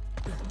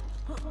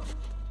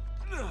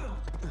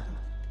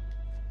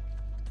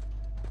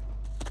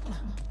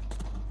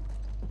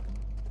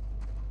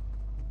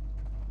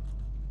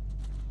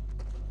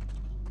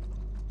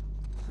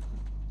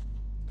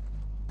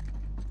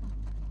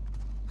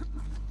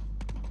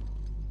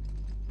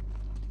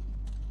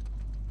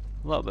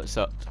 A little bit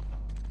sucked.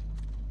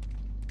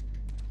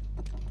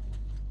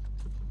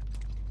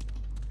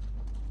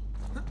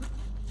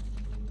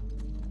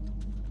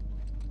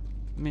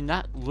 I mean,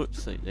 that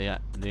looks like the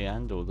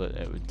handle that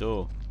it would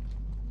do.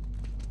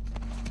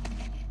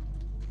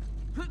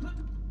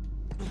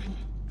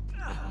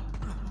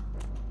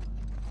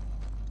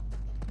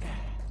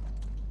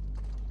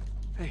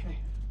 Hey,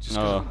 just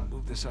gotta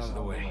move this out of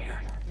the way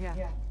here.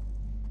 Yeah.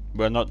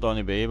 We're not going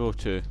to be able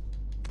to.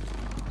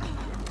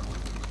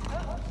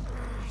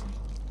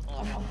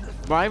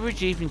 Why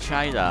would you even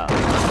try that? I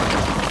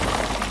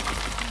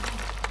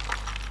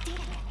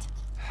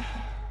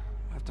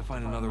have to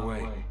find another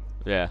way.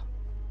 Yeah.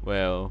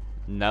 Well,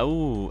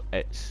 now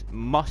it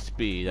must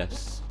be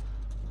this.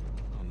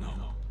 Oh no.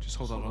 Just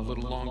hold on a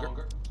little longer.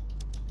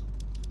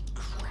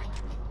 Crap.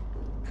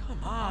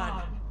 Come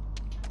on.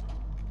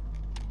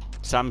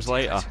 Sam's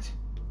lighter.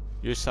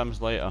 Use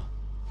Sam's lighter.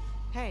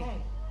 Hey,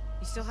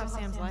 you still have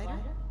Sam's lighter?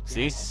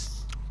 See?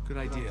 Good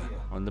idea.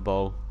 On the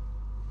ball.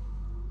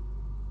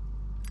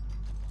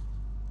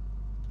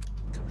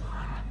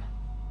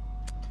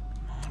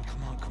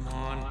 Come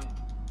on.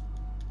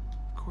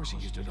 Of course he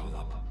used it all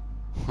up.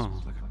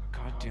 Smells like a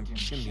goddamn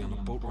chimney on the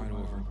boat right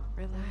over.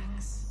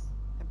 Relax.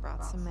 I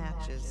brought some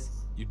matches.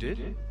 You did?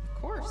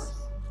 Of course.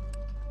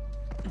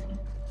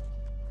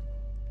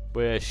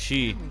 Where is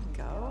she? Here we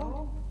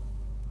go.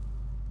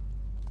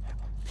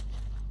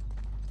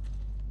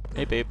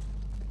 Hey, babe.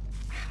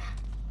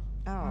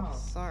 Oh,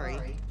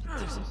 sorry.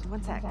 Just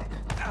 1 sec.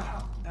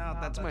 Ow,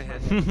 that's my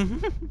head.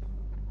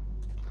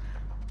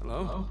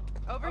 Hello?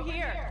 Over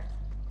here.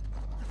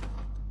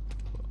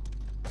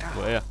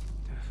 Where?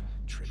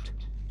 Tripped.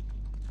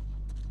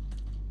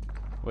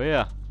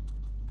 Where?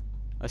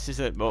 This is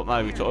it, what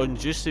my return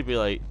used to be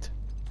like.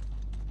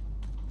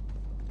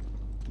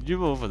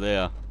 You over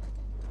there.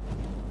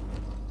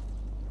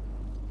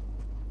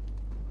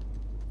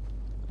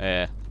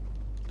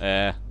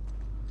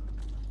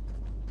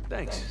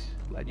 Thanks.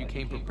 Glad you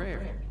came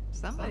prepared.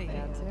 Somebody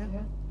had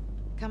to.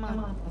 Come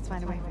on, let's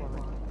find a way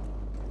forward.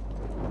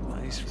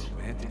 Nice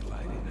romantic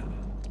lighting.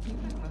 You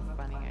have a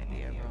funny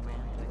idea of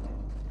romantic.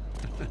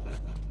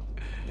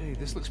 Hey,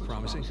 this looks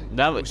promising.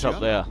 Now it's up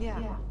there. Yeah.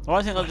 Well,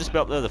 I think I'll just be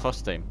up there the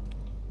first time.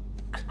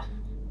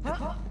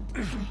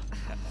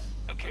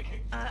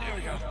 Okay, there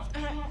we go.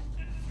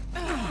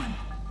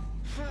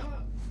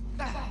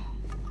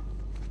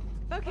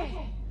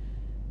 Okay.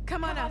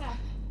 Come on up.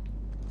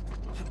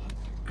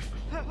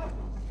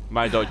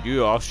 My God,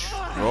 you are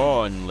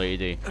strong,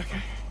 lady.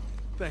 Okay,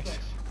 thanks.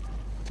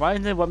 Why are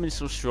the women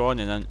so strong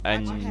in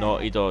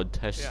Naughty Dog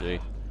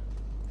history?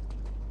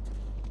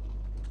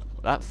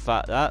 That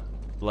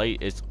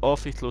light is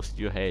awfully close to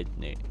your head,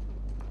 Nate.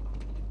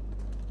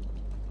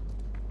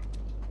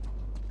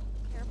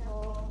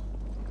 Careful.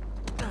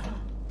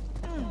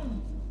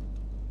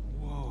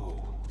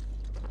 Whoa.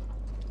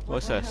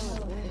 What's this?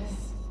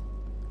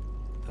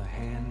 The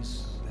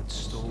hands that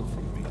stole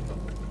from me.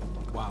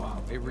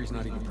 Wow, Avery's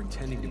not even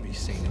pretending to be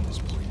sane at this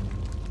point.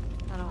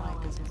 I don't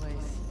like this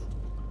place.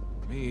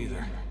 Me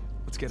either.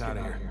 Let's get out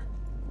of here.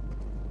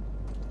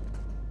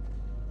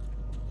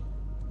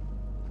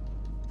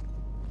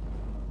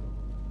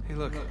 Hey,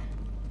 look.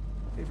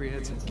 Avery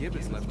had some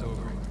gibbets left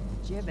over.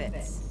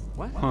 Gibbets.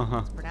 What?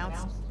 It's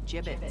pronounced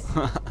gibbets.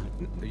 Are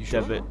you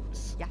sure?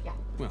 Divots. Yeah.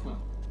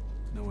 Well,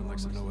 no one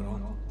likes to know it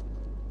all.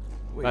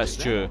 Wait, That's is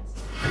that- true.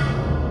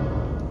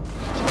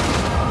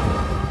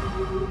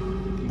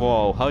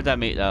 Whoa, how did I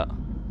make that?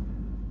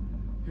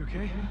 You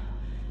okay?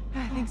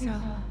 I think so.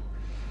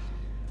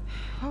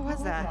 What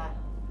was that?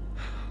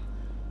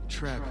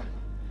 Trap.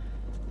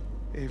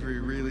 Avery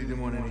really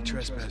didn't want any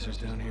trespassers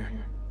down here.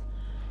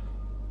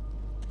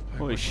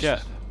 Holy shit.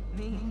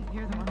 Me,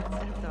 you're the one that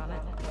stepped on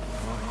it.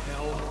 Oh,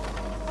 hell.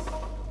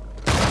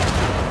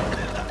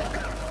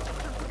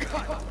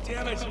 God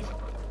damn it.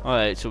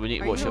 Alright, so we need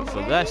to Are watch you out for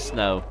okay? this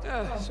now.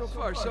 So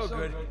far, so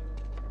good.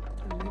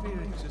 Maybe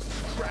I just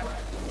crap.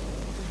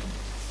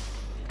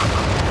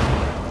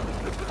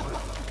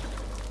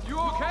 You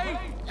okay?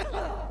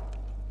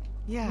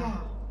 Yeah.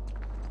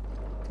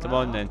 Come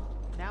on then.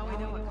 Now we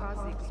know what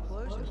caused the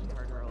explosion we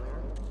heard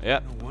earlier.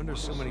 Yep. No wonder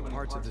so many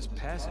parts of this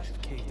passage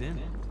have caved in.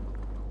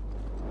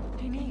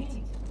 Hey,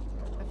 Nate.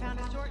 I found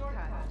a shortcut.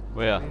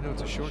 Where? You know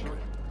it's a shortcut.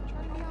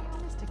 Trying to be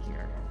optimistic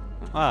here.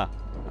 Ah.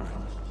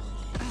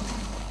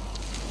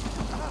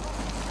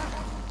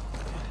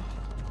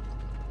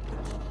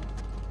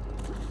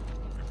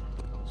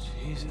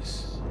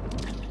 Jesus.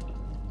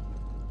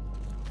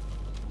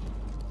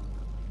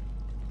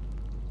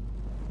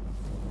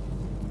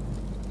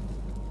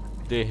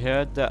 They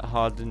heard that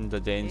hardened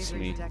against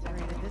Avery me.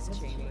 decorated this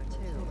chamber,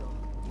 too.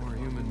 More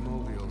human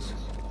mobiles.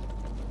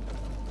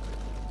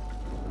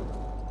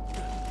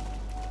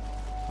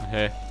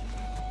 Okay.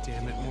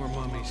 Damn it, more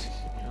mummies.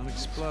 Don't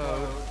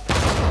explode.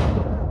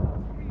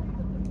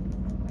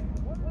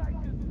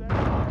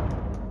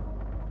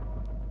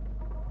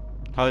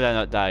 How did I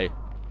not die?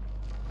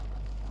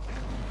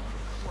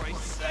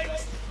 Christ's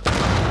sakes.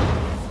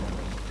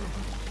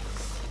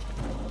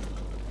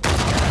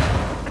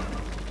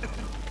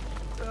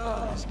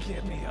 Oh, this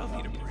can't be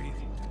healthy to breathe.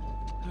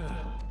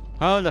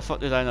 How the fuck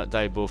did I not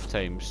die both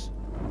times?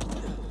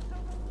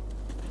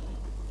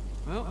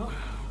 Well,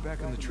 we're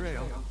back on the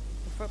trail.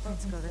 The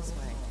footprints go this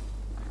way.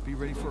 Be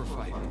ready for a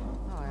fight.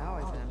 Oh, I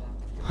always am.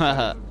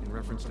 Haha. In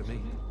reference to me.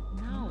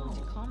 No, would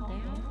you calm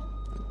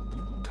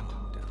down?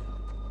 Calm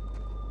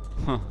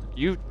down.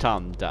 You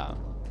calm down.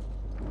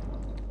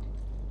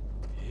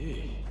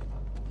 Hey,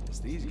 guess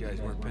these guys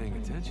weren't paying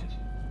attention.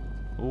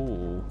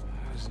 Ooh,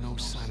 There's no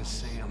sign of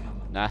Sam.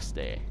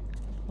 nasty.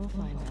 We'll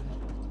find them.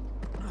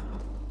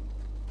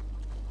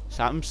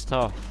 Sam's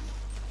tough.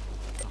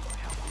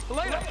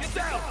 Elena, get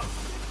down!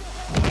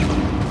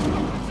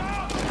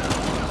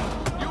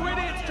 You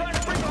idiots trying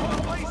to bring the whole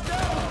place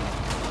down!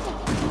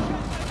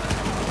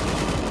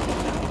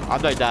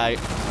 I'm gonna die.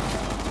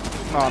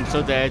 Oh, I'm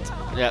so dead.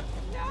 Yep.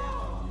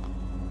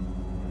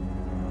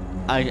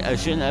 I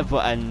shouldn't have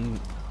put in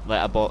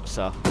like a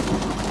boxer.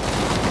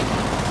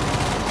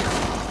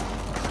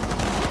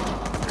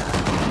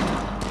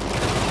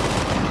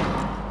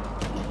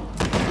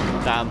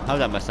 Damn, how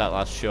did I miss that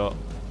last shot?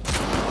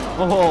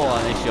 Oh,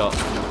 nice shot.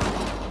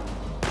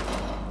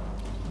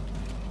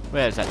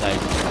 Where is that guy?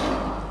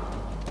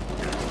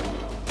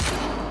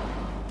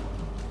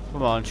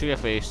 Come on, show your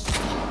face.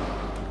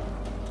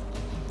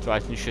 So I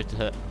can shoot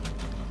it.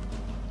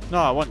 No,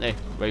 I want the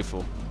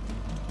rifle.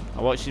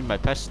 I want to use my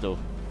pistol.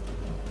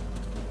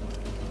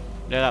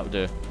 Yeah, that'll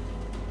do.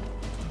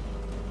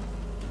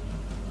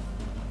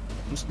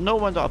 There's no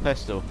one got a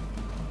pistol.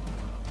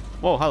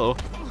 Whoa, hello.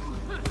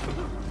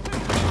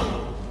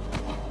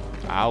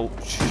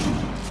 Ouch.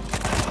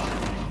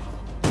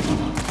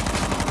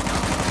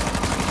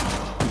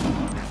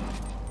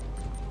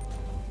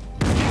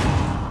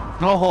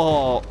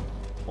 Oh.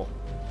 Oh.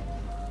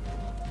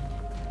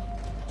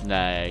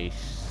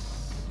 Nice.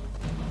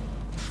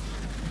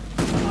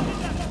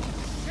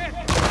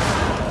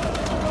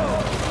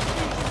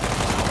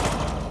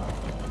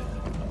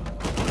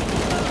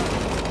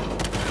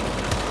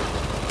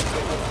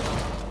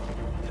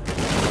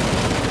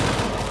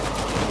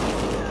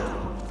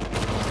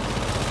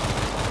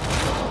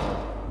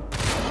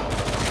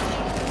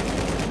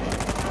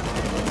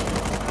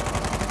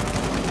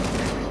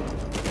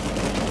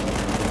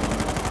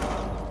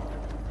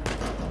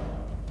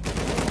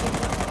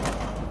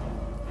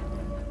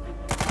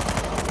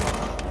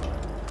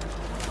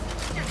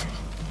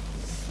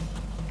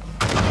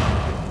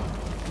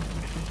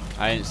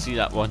 I didn't see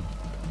that one.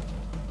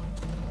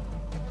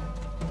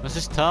 This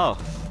is tough.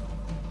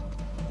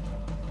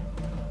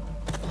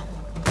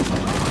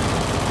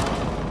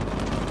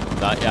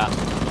 That, yeah.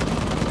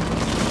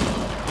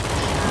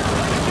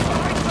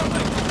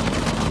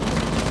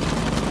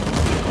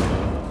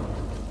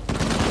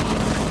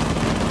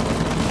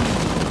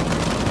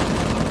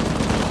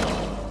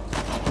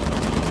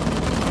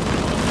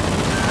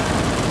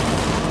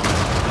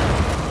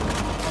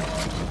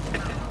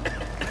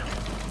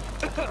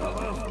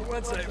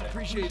 Once I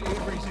appreciate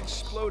Avery's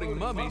exploding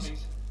mummies.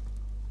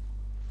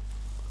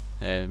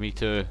 Yeah, me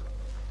too.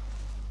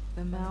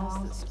 The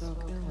mouths that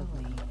spoke ill of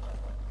me.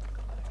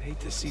 I hate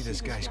to see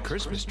this guy's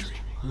Christmas tree.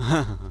 We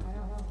must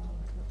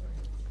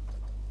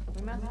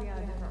be on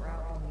a different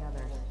route from the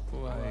others.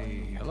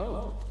 Why,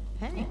 hello.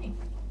 Hey.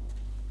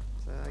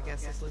 So I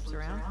guess this loops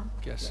around?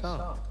 Guess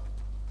so.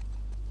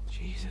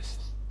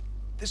 Jesus.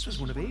 This was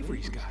one of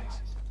Avery's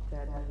guys.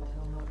 Dead men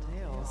tell no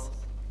tales.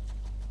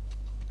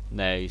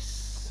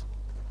 Nice.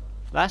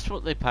 That's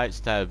what the Pirates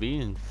of the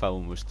Caribbean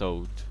film was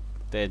told.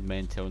 Dead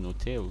men tell no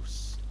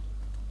tales.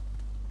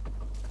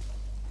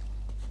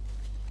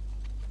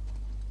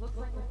 Looks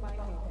like a fight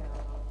broke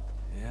out.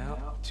 Yeah,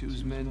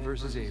 two's men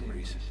versus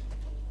Avery's.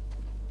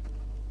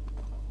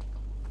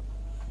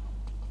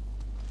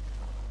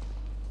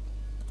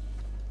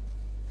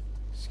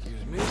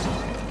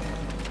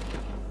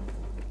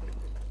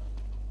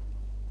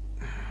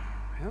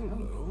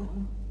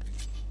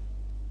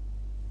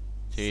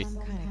 See? Some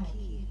kind of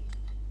key.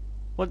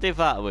 What gave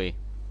that away?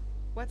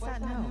 What's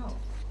that note?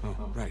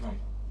 Oh, right.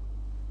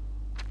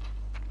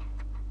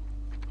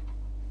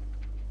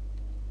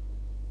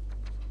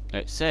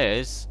 It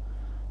says,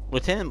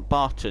 Lieutenant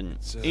Barton,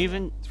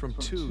 It's from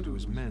 2 to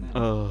his men.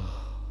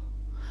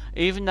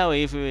 Even now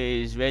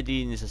Avery is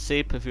ready and is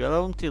safe. If you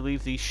allow him to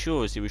leave these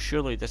shores, he will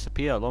surely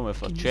disappear along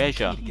with our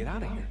treasure. Get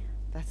out of here.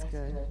 That's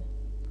good.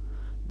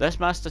 This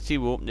Master T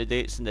will open the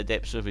gates in the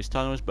depths of his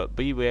tunnels, but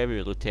be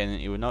wary, Lieutenant,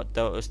 he will not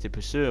doubt us to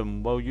pursue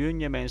him. While you and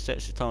your men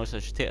search the tunnels, I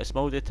should take a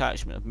small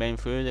detachment of men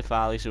through the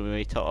valley so we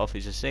may cut off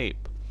his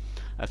escape.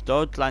 If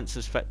Dodd grants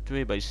us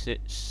victory by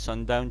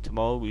sundown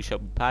tomorrow, we shall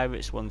be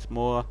pirates once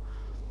more,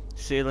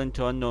 sailing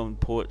to unknown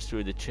ports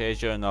through the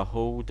treasure in our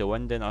hold, the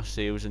wind in our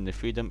sails, and the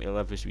freedom to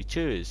live as we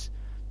choose.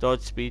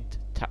 Godspeed,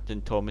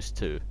 Captain Thomas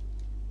 2.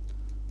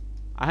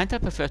 I think I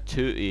prefer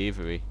 2 to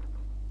Avery.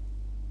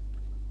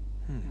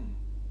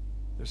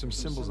 There's some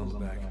symbols on the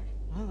back.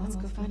 Well, let's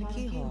go find a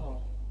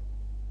keyhole.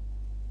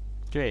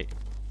 Great.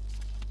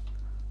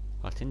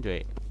 Fucking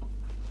great.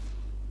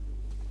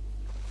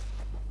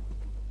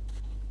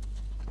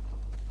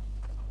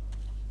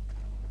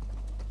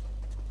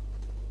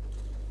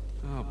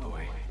 Oh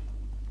boy.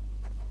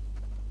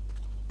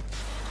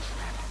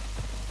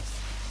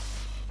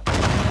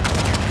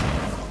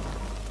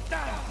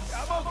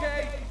 I'm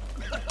okay.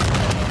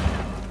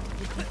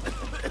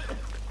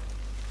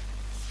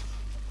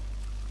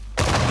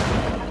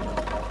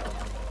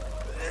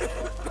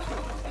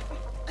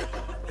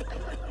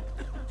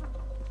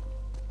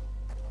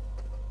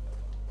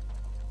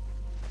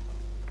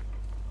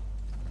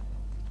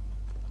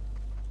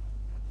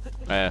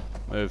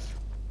 Move.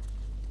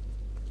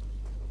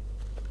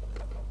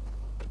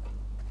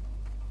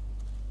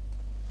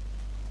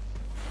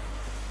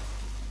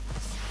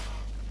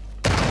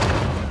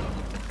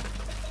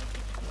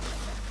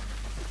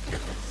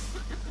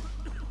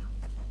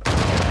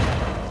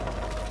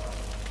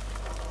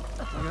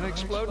 I'm gonna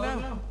explode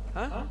now?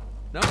 Huh?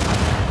 No?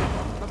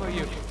 How about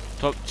you?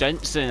 Top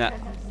gents in it.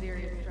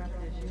 Serious trust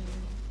issues.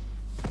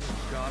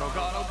 God, oh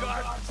god, oh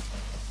god!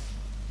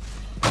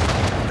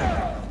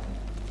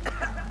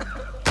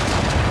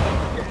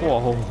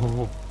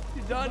 Whoa.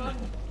 You done?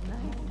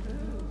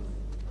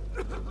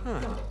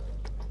 Huh.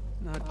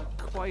 Not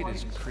quite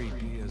as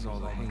creepy as all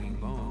the hanging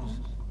bones.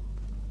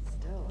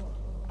 Still.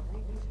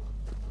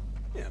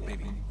 Yeah,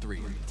 maybe 3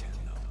 out of 10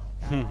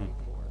 though.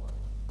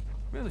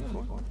 Really?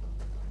 4?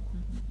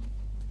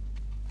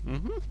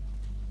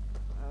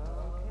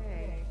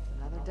 Okay.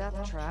 Another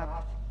death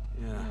trap.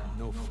 Yeah,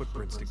 no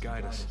footprints to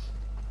guide us.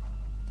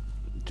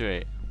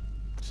 Great.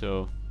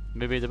 So,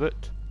 maybe the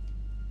boot?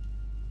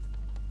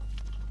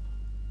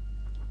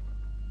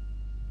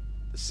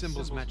 The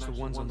symbols match the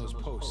ones on those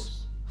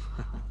posts.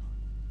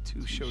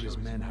 2 showed his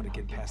men how to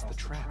get past the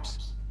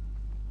traps.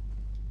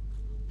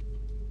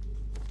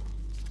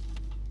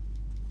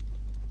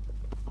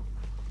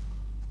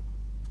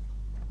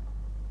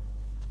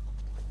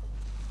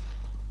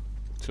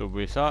 So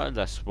we started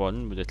this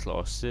one with the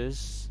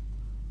classes.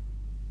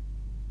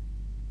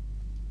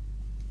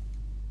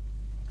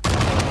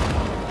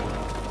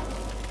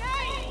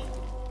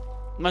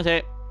 That's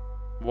it.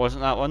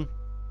 Wasn't that one?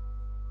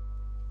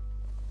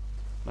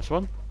 This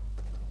one?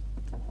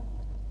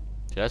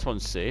 See, this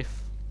one's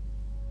safe.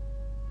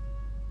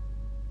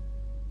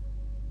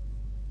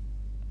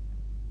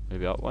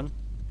 Maybe that one?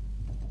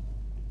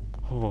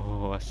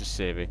 Oh, that's just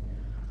savey.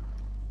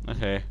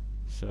 Okay,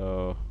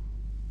 so...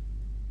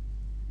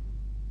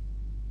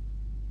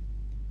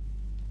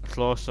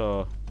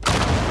 Closer.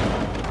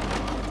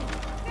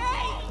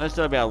 There's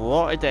gonna be a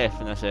lot of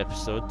death in this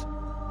episode.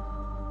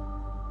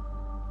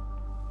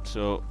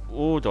 So,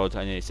 oh god,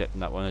 I need to set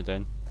that one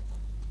down.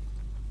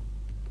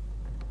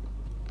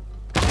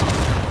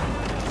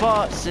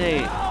 Fuck's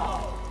sake!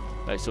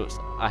 Right, so it's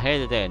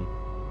ahead of then.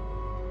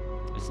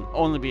 It can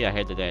only be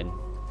ahead of then.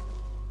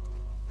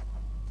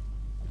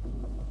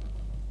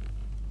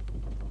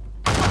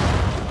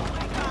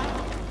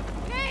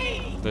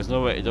 There's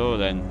no way to go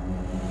then.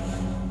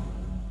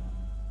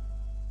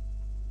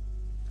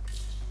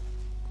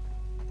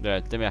 Yeah,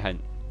 give me a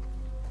hint.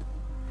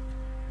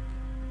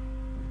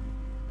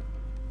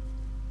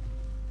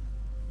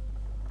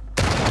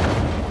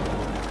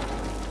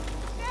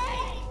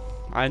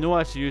 I know I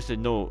have to use the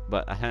note,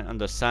 but I can't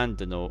understand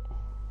the note.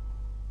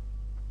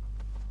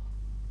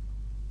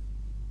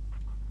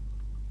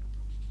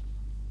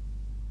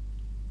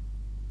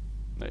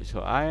 Right,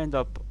 so I end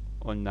up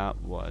on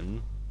that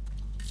one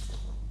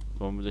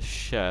with the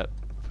ship.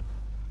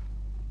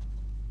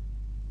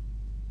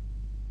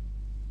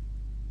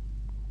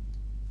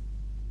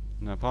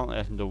 Now apparently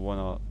I can do one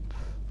up.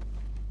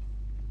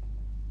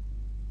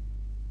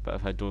 But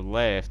if I go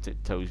left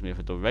it tells me, if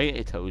I go right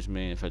it tells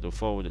me, and if I go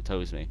forward it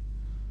tells me.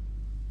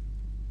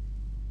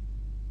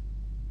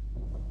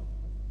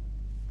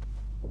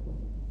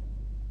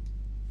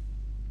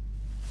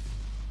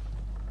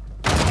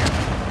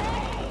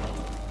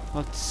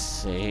 God's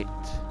sake.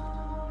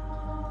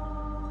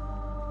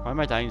 Why Why am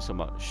I dying so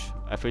much?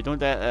 If we don't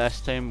get it this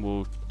time,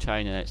 we'll try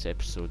in the next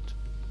episode.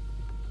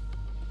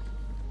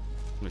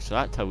 So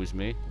that tells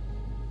me.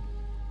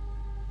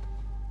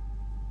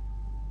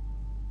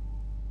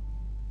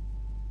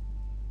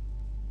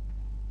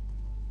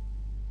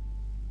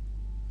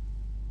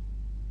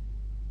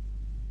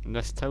 And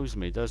this tells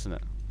me, doesn't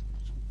it?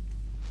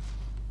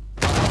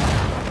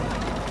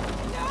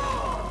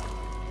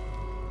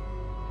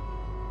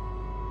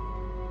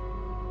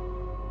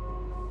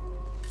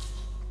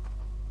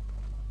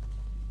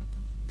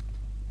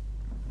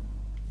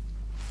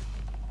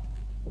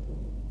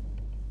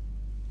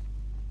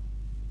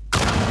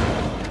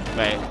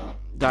 Right,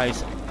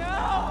 guys,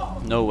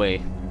 no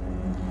way.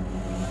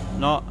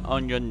 Not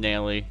on your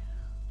Nelly.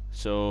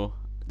 So,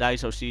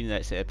 guys, I'll see you in the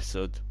next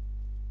episode.